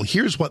News people.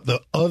 Here's what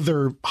the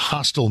other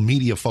hostile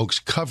media folks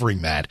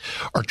covering that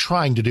are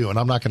trying to do, and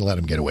I'm not going to let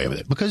them get away with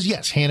it. Because,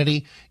 yes,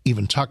 Hannity,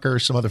 even Tucker,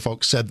 some other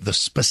folks said the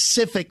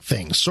specific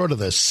things, sort of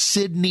the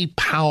Sidney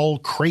Powell,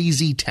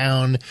 crazy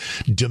town,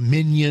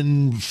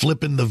 Dominion,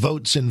 flipping the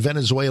votes in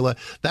Venezuela,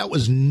 that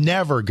was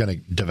never going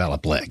to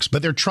develop legs.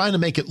 But they're trying to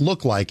make it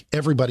look like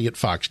everybody at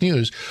Fox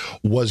News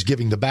was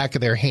giving the back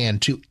of their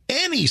hand to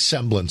any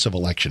semblance of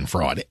election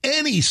fraud,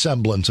 any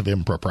semblance of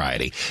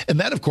impropriety. And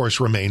that, of course,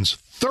 remains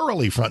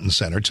thoroughly front and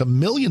center to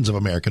millions of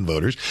American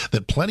voters,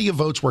 that plenty of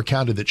votes were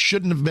counted that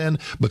shouldn't have been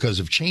because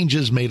of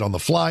changes made on the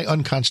fly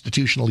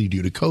unconstitutionally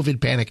due to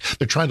COVID panic.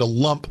 They're trying to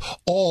lump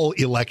all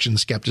election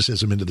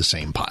skepticism into the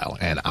same pile,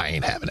 and I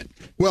ain't having it.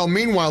 Well,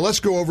 meanwhile,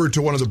 let's go over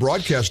to one of the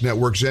broadcast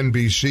networks,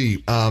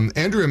 NBC.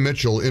 Andrea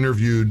Mitchell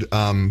interviewed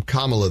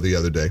Kamala the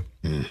other day,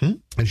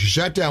 and she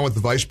sat down with the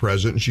vice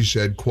president, and she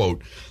said,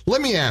 quote,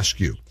 "Let me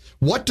ask you,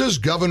 what does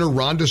Governor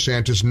Ron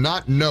DeSantis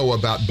not know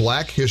about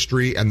black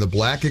history and the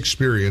black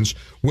experience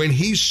when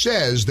he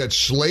says that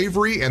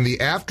slavery and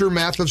the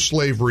aftermath of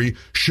slavery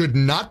should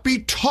not be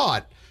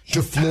taught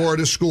to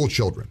Florida school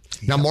children?"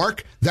 Now,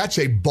 Mark, that's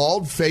a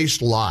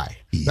bald-faced lie.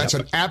 That's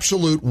an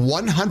absolute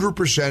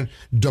 100%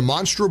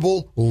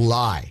 demonstrable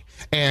lie.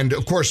 And,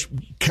 of course,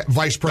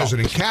 Vice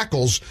President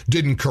Cackles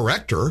didn't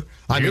correct her.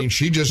 I mean,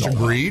 she just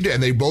agreed,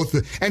 and they both...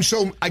 And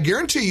so I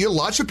guarantee you,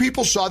 lots of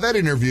people saw that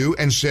interview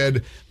and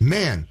said,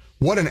 man,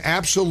 what an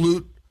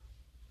absolute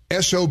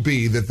SOB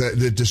that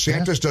the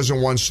DeSantis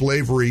doesn't want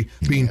slavery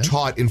being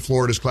taught in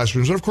Florida's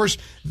classrooms. And, of course,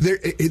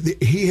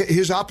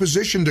 his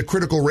opposition to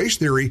critical race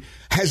theory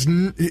has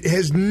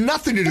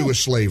nothing to do with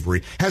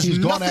slavery. He's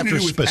gone after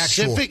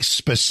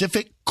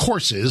specific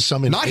courses,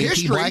 some in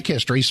anti-black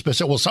history.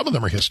 Well, some of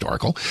them are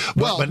historical.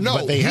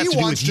 But they have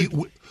to do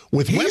with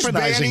with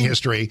weaponizing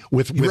history,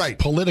 with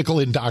political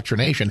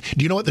indoctrination.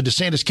 Do you know what the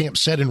DeSantis camp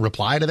said in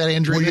reply to that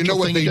Andrea Well, you Mitchell know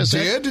what thing they you did?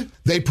 said?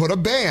 They put a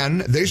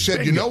ban. They said,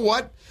 Bingo. you know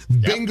what?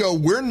 Bingo,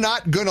 we're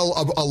not going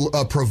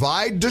to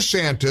provide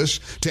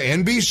DeSantis to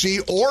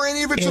NBC or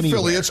any of its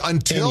affiliates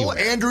until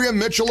Andrea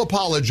Mitchell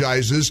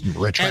apologizes.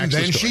 And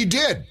then she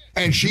did.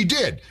 And she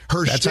did.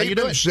 Her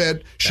statement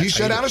said, she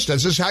said,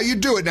 this is how you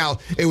do it. Now,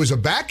 it was a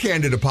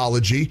backhanded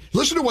apology.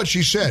 Listen to what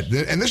she said.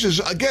 And this is,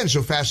 again,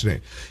 so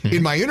fascinating.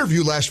 In my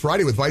interview last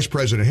Friday with Vice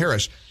President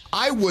Harris,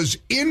 I was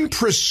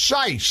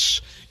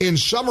imprecise in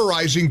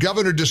summarizing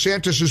Governor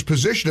DeSantis'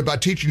 position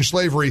about teaching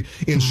slavery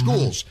in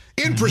schools.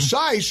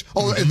 Imprecise?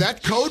 Oh, and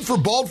that code for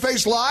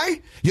bald-faced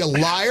lie? You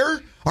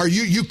liar? Are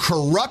you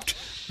corrupt,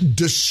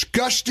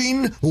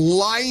 disgusting,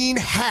 lying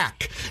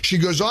hack? She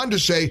goes on to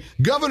say,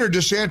 Governor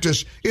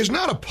DeSantis is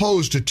not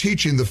opposed to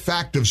teaching the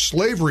fact of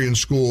slavery in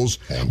schools,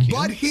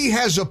 but he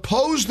has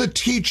opposed the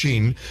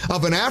teaching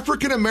of an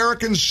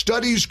African-American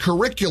studies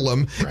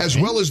curriculum, as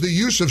well as the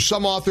use of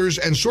some authors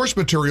and source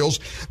materials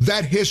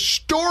that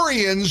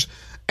historians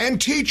and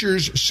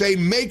teachers say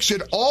makes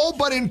it all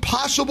but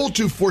impossible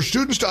for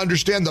students to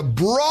understand the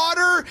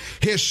broader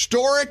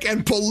historic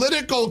and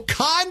political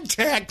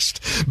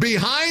context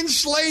behind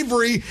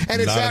slavery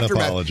and its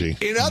aftermath.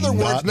 In other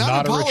words,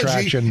 not an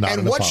apology.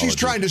 And what she's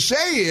trying to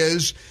say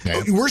is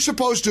we're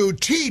supposed to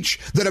teach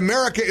that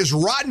America is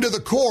rotten to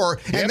the core,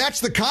 and that's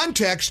the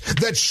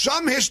context that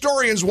some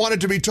historians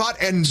wanted to be taught.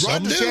 And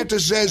Ron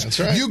DeSantis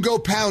says, you go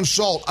pound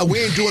salt. We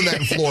ain't doing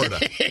that in Florida.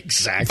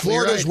 Exactly.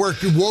 Florida's where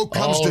woke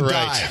comes to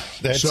die.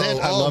 That's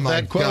it. I love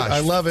that quote. I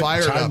love it.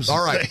 Fired up.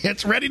 All right.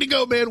 It's ready to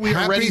go, man. We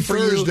are ready for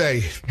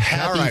Thursday.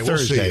 Happy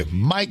Thursday. We'll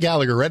Mike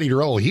Gallagher ready to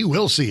roll. He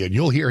will see you, and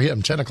you'll hear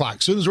him 10 o'clock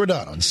as soon as we're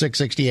done on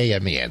 660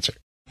 AM The Answer.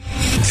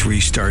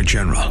 3-star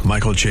General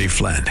Michael J.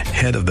 Flynn,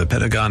 head of the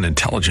Pentagon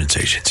Intelligence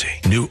Agency,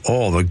 knew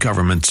all the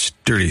government's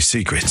dirty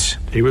secrets.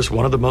 He was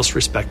one of the most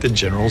respected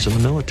generals in the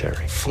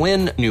military.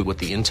 Flynn knew what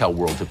the intel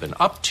world had been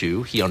up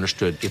to. He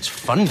understood its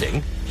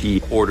funding.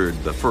 He ordered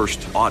the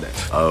first audit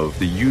of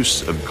the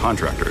use of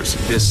contractors.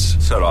 This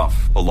set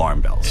off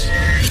alarm bells.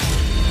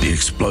 The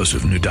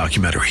explosive new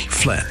documentary,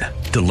 Flynn,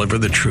 Deliver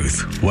the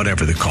Truth,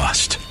 Whatever the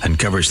Cost,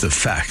 uncovers the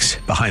facts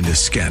behind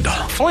this scandal.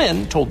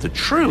 Flynn told the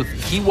truth.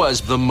 He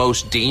was the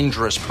most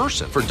dangerous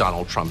person for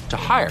Donald Trump to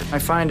hire. I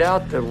find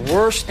out the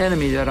worst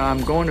enemy that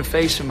I'm going to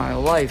face in my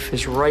life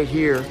is right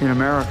here in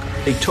America.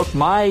 They took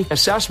my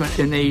assessment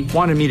and they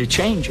wanted me to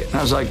change it. And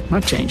I was like, I'm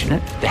not changing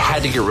it. They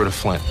had to get rid of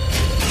Flynn.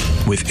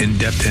 With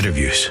in-depth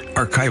interviews,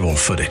 archival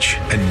footage,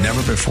 and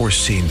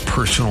never-before-seen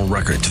personal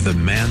records of the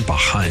man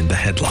behind the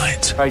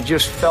headlines. I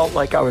just felt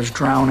like I was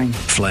drowning.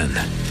 Flynn,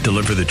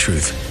 Deliver the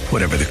Truth,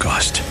 Whatever the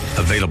Cost.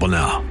 Available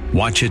now.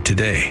 Watch it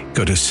today.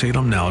 Go to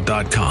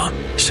salemnow.com.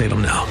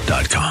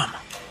 salemnow.com.